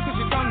she comes. Here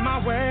she comes my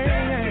way.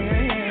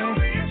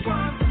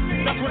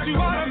 That's what you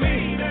want of me.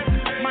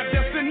 My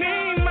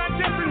destiny, my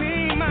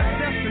destiny, my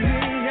destiny,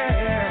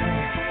 yeah.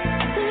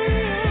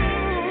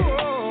 Ooh.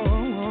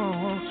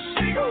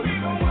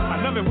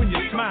 I love it when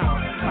you smile,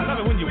 I love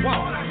it when you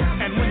walk,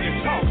 and when you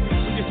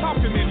talk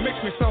to me, it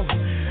makes me so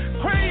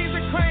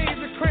crazy,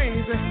 crazy,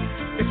 crazy.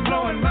 It's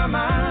blowing my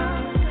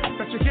mind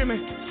that you give me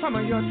some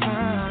of your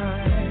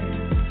time.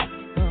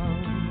 Oh,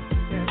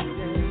 yeah.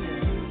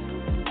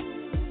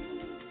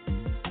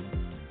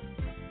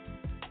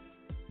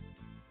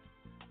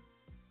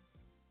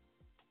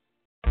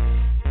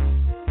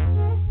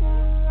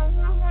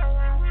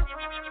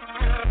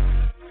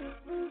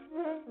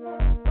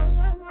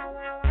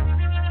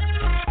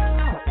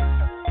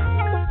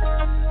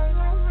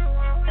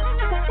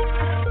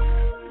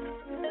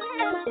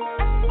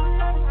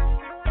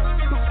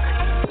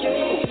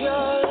 Gave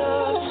your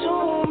love to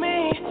me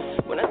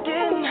when I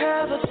didn't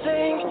have a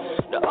thing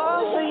to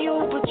offer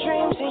you, but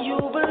dreams, and you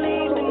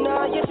believed, and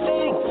now you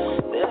think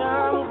that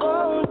I'm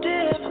gon'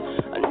 dip.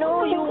 I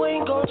know you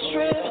ain't gon'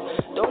 trip.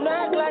 Don't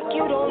act like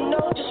you don't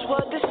know just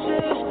what this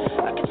is.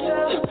 I can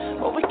tell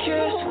when we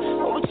kiss,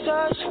 when we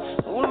touch,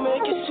 when we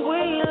make it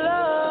sweet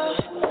love.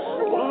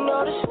 You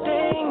know this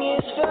thing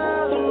is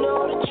foul, you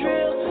know the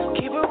drill.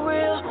 Keep it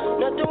real,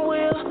 nothing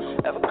will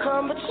ever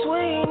come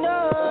between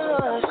us.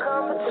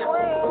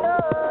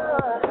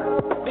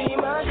 Be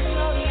my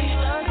shorty,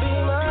 be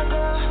my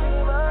girl,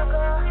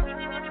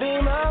 be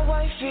my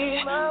wifey,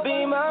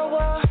 be my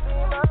wife.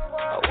 I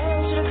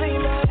want you to be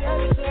my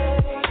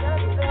everything,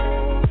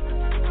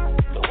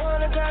 the one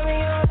that got me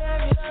on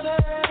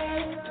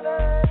everything.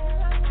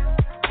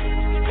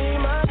 Be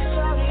my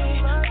shorty,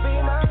 be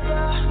my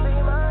girl,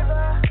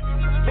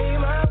 be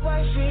my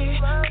wifey,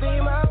 be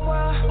my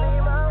wife.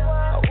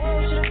 I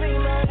want you to be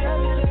my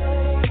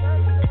everything,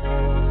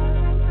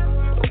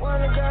 the one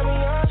that got me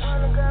on.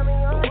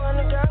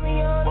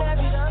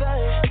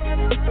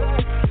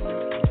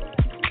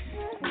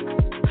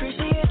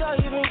 Appreciate all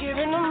you've been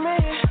giving to me.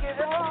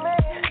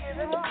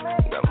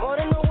 Got more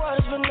than the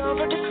waters, but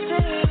over the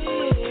sea.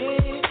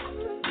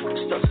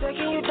 Still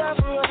taking you down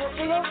from your head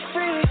to your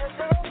feet.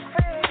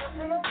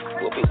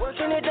 We'll be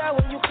working it out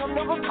when you come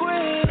to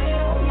agree.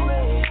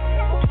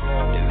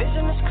 The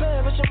vision is clear,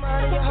 but your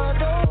mind and your heart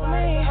don't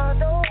meet.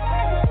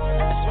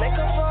 Let's make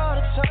up for all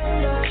the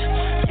time that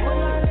you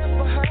and I left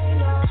behind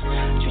now.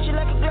 Treat you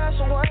like a glass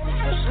of wine,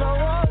 it's been slow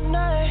all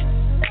night.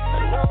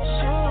 I know it's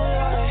too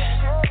late.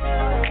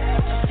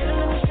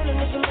 Feeling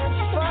if you're meant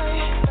to fight.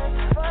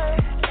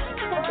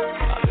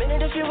 I'm in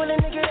it if you're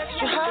willing to get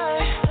extra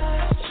high.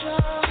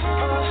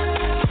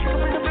 You can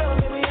bring the blow,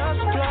 baby, I'll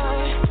supply.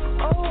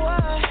 Oh,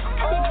 why?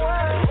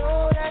 I know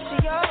that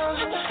you're young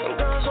and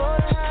girls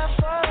wanna have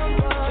fun,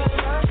 but be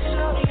my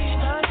shorty,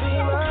 be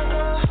my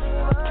girl,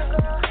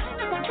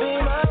 be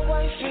my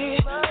wifey,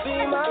 be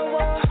my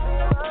wife.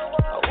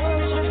 I want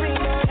you to be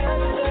my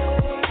everything,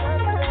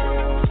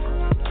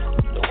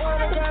 the one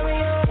that got me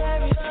on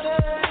everything.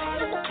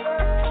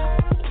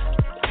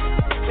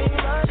 Be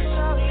my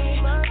shorty,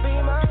 be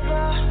my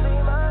girl,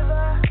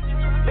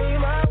 be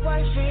my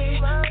wifey,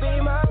 be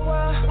my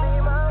wife.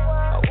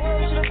 I want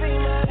you to be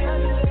my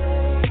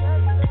everything,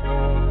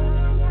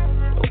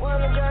 the one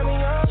that got me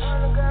on,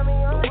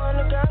 the one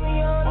that got me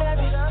on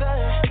everything.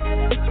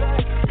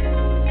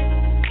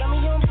 Got me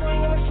on point,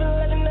 got me feeling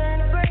like an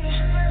iron, baby.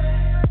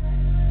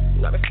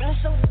 Got me feeling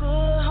so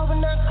good,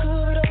 hoping I could.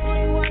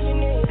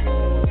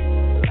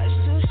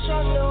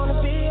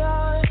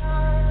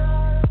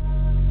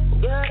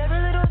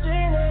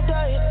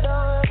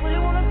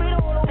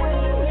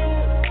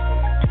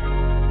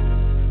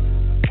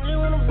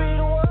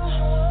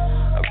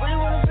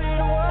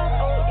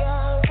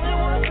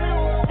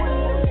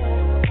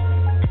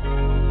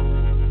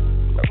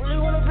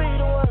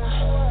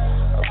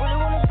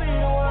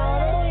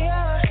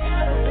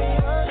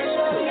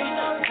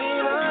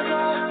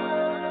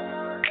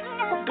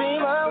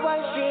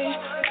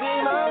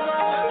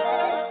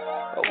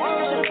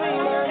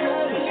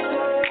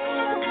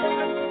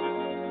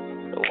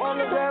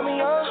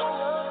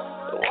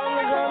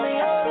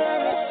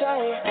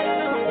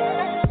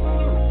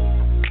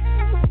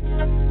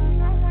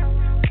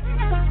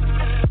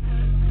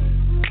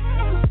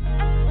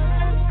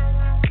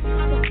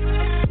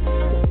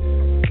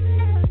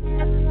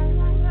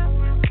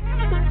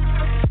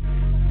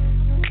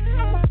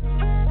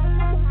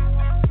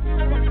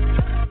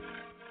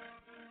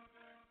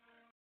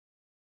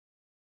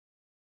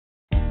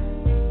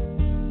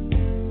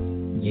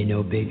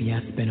 know, baby, I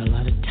spent a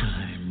lot of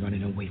time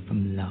running away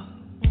from love.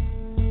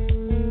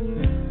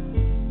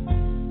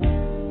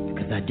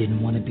 Because I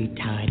didn't want to be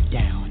tied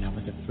down. I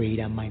was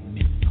afraid I might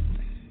miss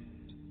something.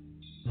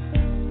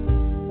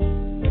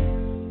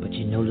 But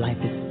you know, life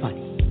is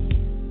funny.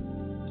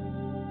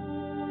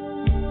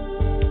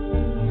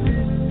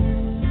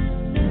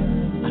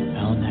 I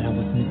found that I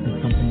was missing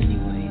something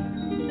anyway.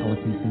 I was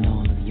missing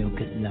all of your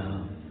good love.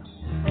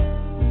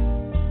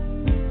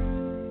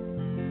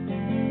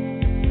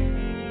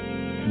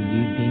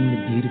 You being the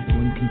beautiful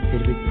and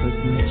considerate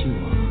person that you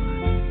are,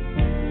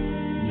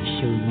 you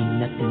showed me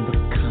nothing but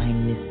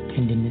kindness,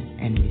 tenderness,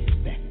 and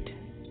respect.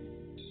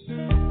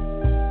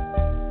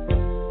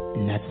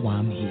 And that's why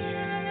I'm here.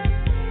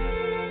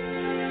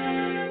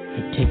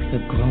 It takes a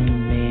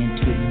grown man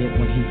to admit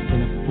when he's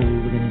been a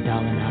fool, and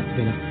darling, I've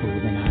been a fool,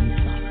 and I'm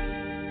sorry.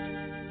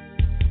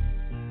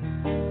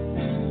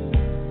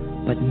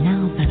 But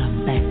now that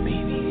I'm back,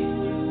 baby,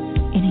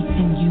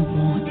 anything you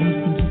want,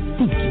 anything you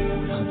think you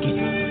want, I'll get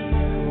it.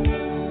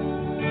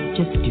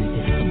 Just do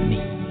this for me.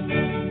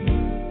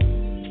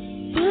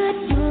 Put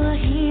your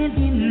hand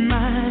in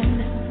mine.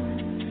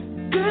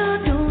 Girl,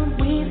 don't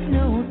waste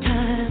no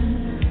time.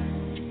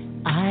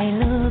 I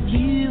love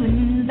you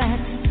and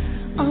that's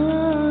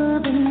all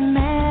that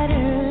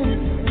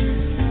matters.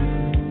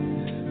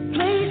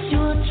 Place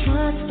your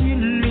trust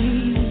in me.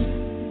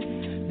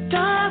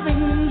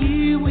 Darling,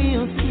 you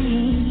will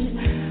see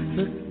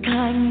the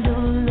kind of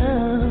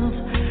love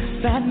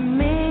that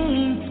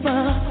makes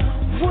the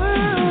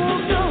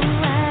world go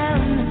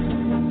round.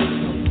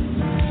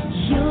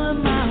 You're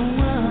my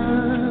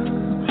world,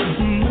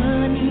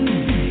 money,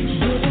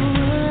 you're the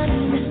one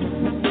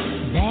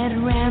that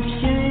wraps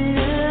your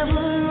love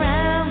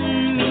around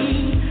me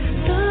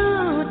so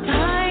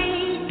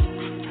tight.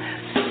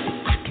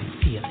 I can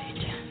feel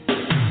it.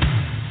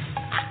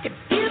 I can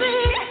feel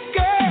it,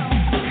 girl.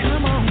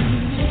 Come on,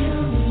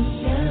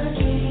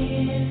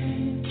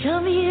 tell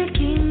me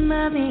again,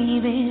 my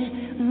baby.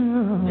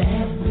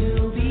 That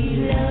we'll be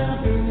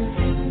lovers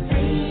and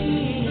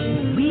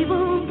friends. We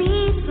will be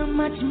so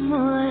much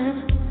more.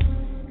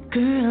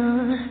 Girl,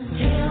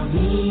 tell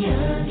me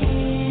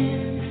again.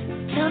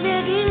 Tell me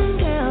again,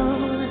 girl.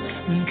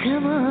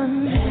 Come on.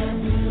 That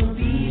we'll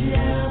be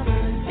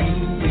lovers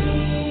and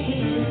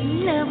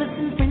friends. Lovers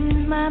and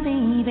friends, my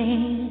baby.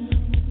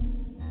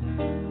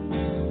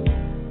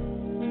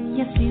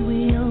 Yes, we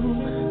will.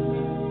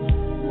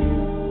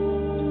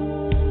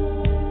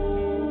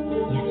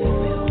 Yes, we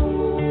will.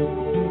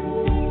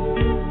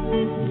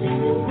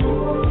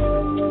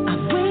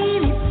 I've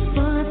waited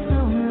for so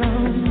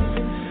long.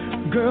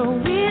 Girl,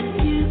 with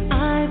you I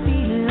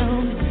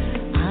belong.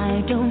 I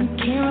don't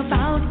care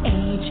about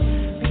age,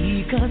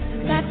 because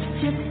that's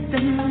just a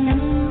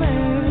number.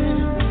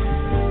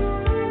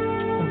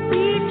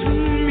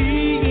 Between me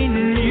and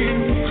you,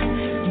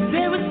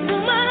 there is so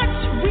much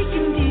we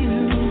can do.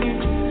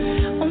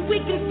 We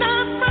can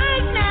start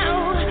right now.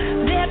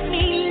 Let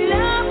me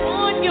love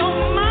on your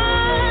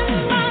mind,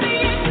 body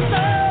and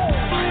soul.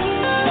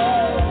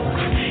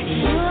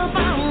 You're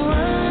my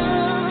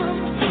world,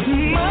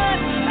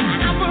 much.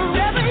 I'm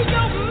forever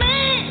your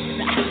man,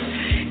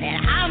 and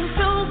I'm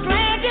so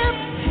glad you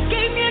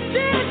gave me a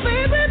chance,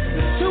 baby.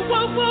 So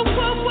whoa, whoa,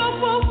 whoa, whoa,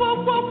 whoa, whoa,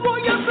 whoa, whoa,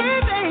 you're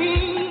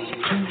baby.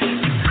 I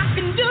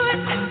can do it.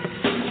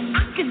 I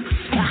can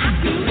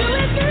do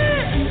it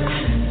good.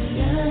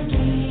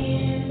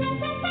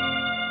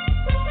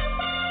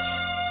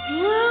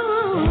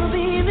 Whoa,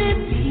 baby.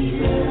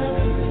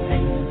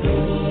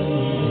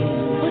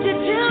 Would you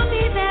tell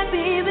me that,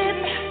 baby?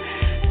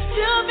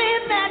 Tell me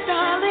that,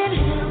 darling.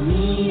 Tell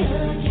me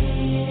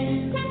again.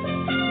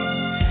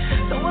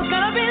 So we're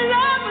gonna be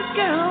lovers,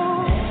 girl.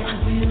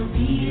 We'll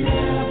be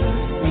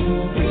lovers and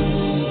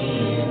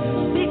friends.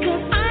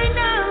 Because I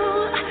know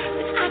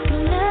that I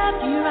can love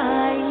you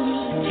right.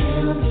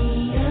 Tell me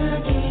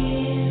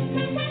again.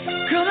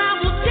 Girl, I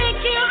will take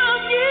care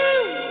of you.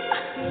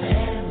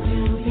 That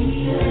we'll be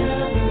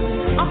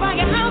lovers. I'll buy a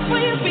house for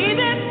you,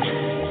 baby.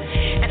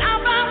 And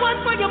I'll buy one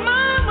for your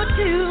mama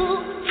too.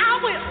 I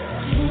will.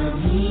 Tell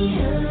me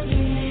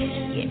again.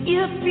 If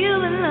you feel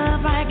in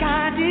love like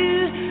I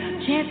do,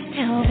 just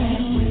tell me.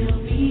 We'll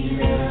be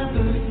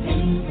lovers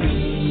and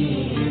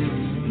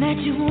friends. That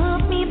you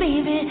want me,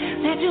 baby.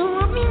 That you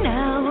want me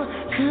now.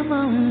 Come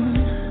on.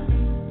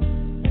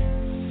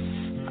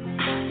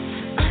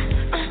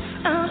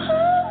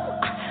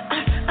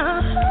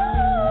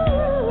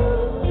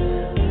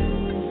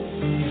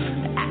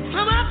 That's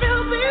how I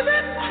feel, baby.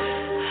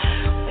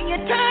 When you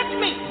touch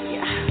me,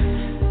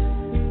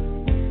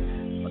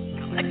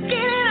 I'm gonna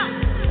get it up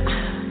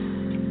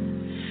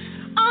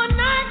all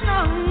night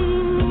long.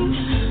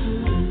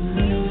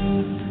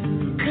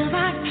 'Cause I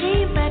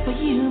came back for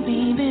you,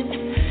 baby,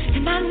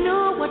 and I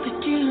know what to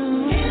do.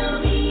 Tell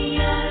me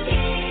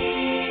again.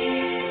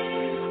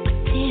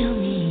 Tell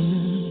me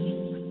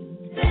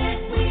that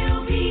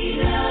we'll be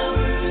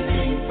lovers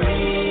and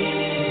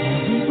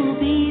friends. We will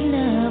be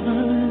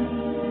lovers,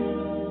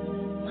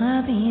 my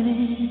baby.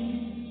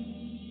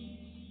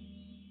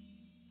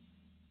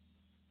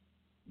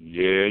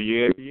 Yeah,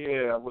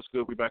 What's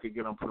good? We back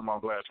again on Put 'em on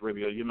Blast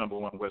Radio, your number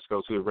one West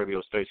Coast Hood radio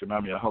station.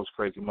 I'm your host,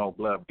 Crazy Mo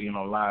Blood, being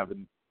on live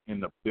in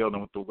the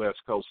building with the West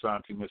Coast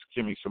Auntie, Miss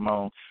Kimmy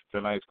Simone.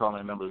 Tonight's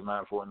calling number is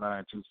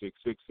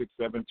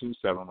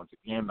 949-266-6727. Once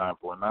again,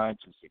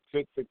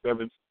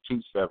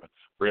 949-266-6727.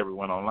 For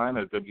everyone online,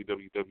 at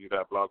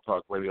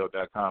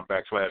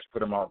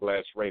www.blogtalkradio.com/Put 'em on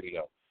Blast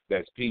Radio.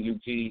 That's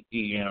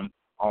PUTEM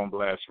on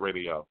Blast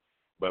Radio.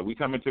 But we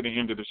coming to the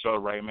end of the show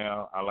right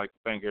now. I'd like to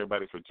thank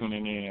everybody for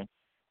tuning in.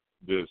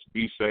 Just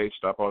be safe,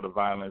 stop all the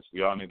violence.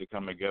 We all need to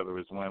come together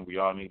as one. We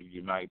all need to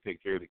unite,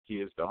 take care of the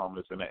kids, the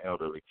homeless, and the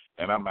elderly.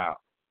 And I'm out.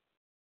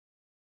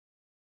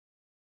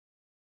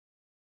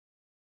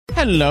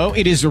 Hello,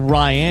 it is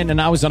Ryan,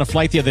 and I was on a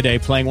flight the other day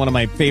playing one of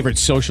my favorite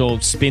social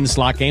spin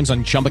slot games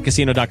on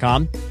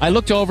ChumbaCasino.com. I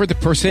looked over at the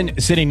person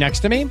sitting next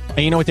to me, and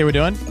you know what they were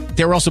doing?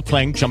 They were also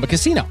playing Chumba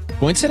Casino.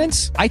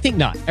 Coincidence? I think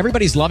not.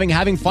 Everybody's loving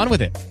having fun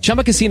with it.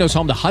 Chumba Casino is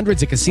home to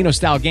hundreds of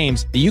casino-style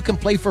games that you can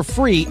play for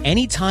free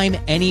anytime,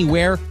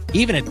 anywhere,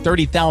 even at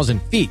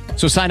 30,000 feet.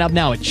 So sign up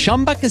now at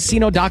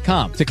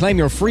ChumbaCasino.com to claim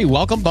your free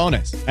welcome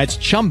bonus. That's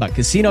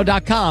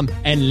ChumbaCasino.com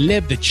and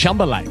live the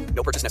Chumba life.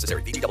 No purchase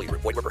necessary. VGW.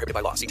 Void where prohibited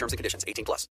by law. See terms and conditions. 18+.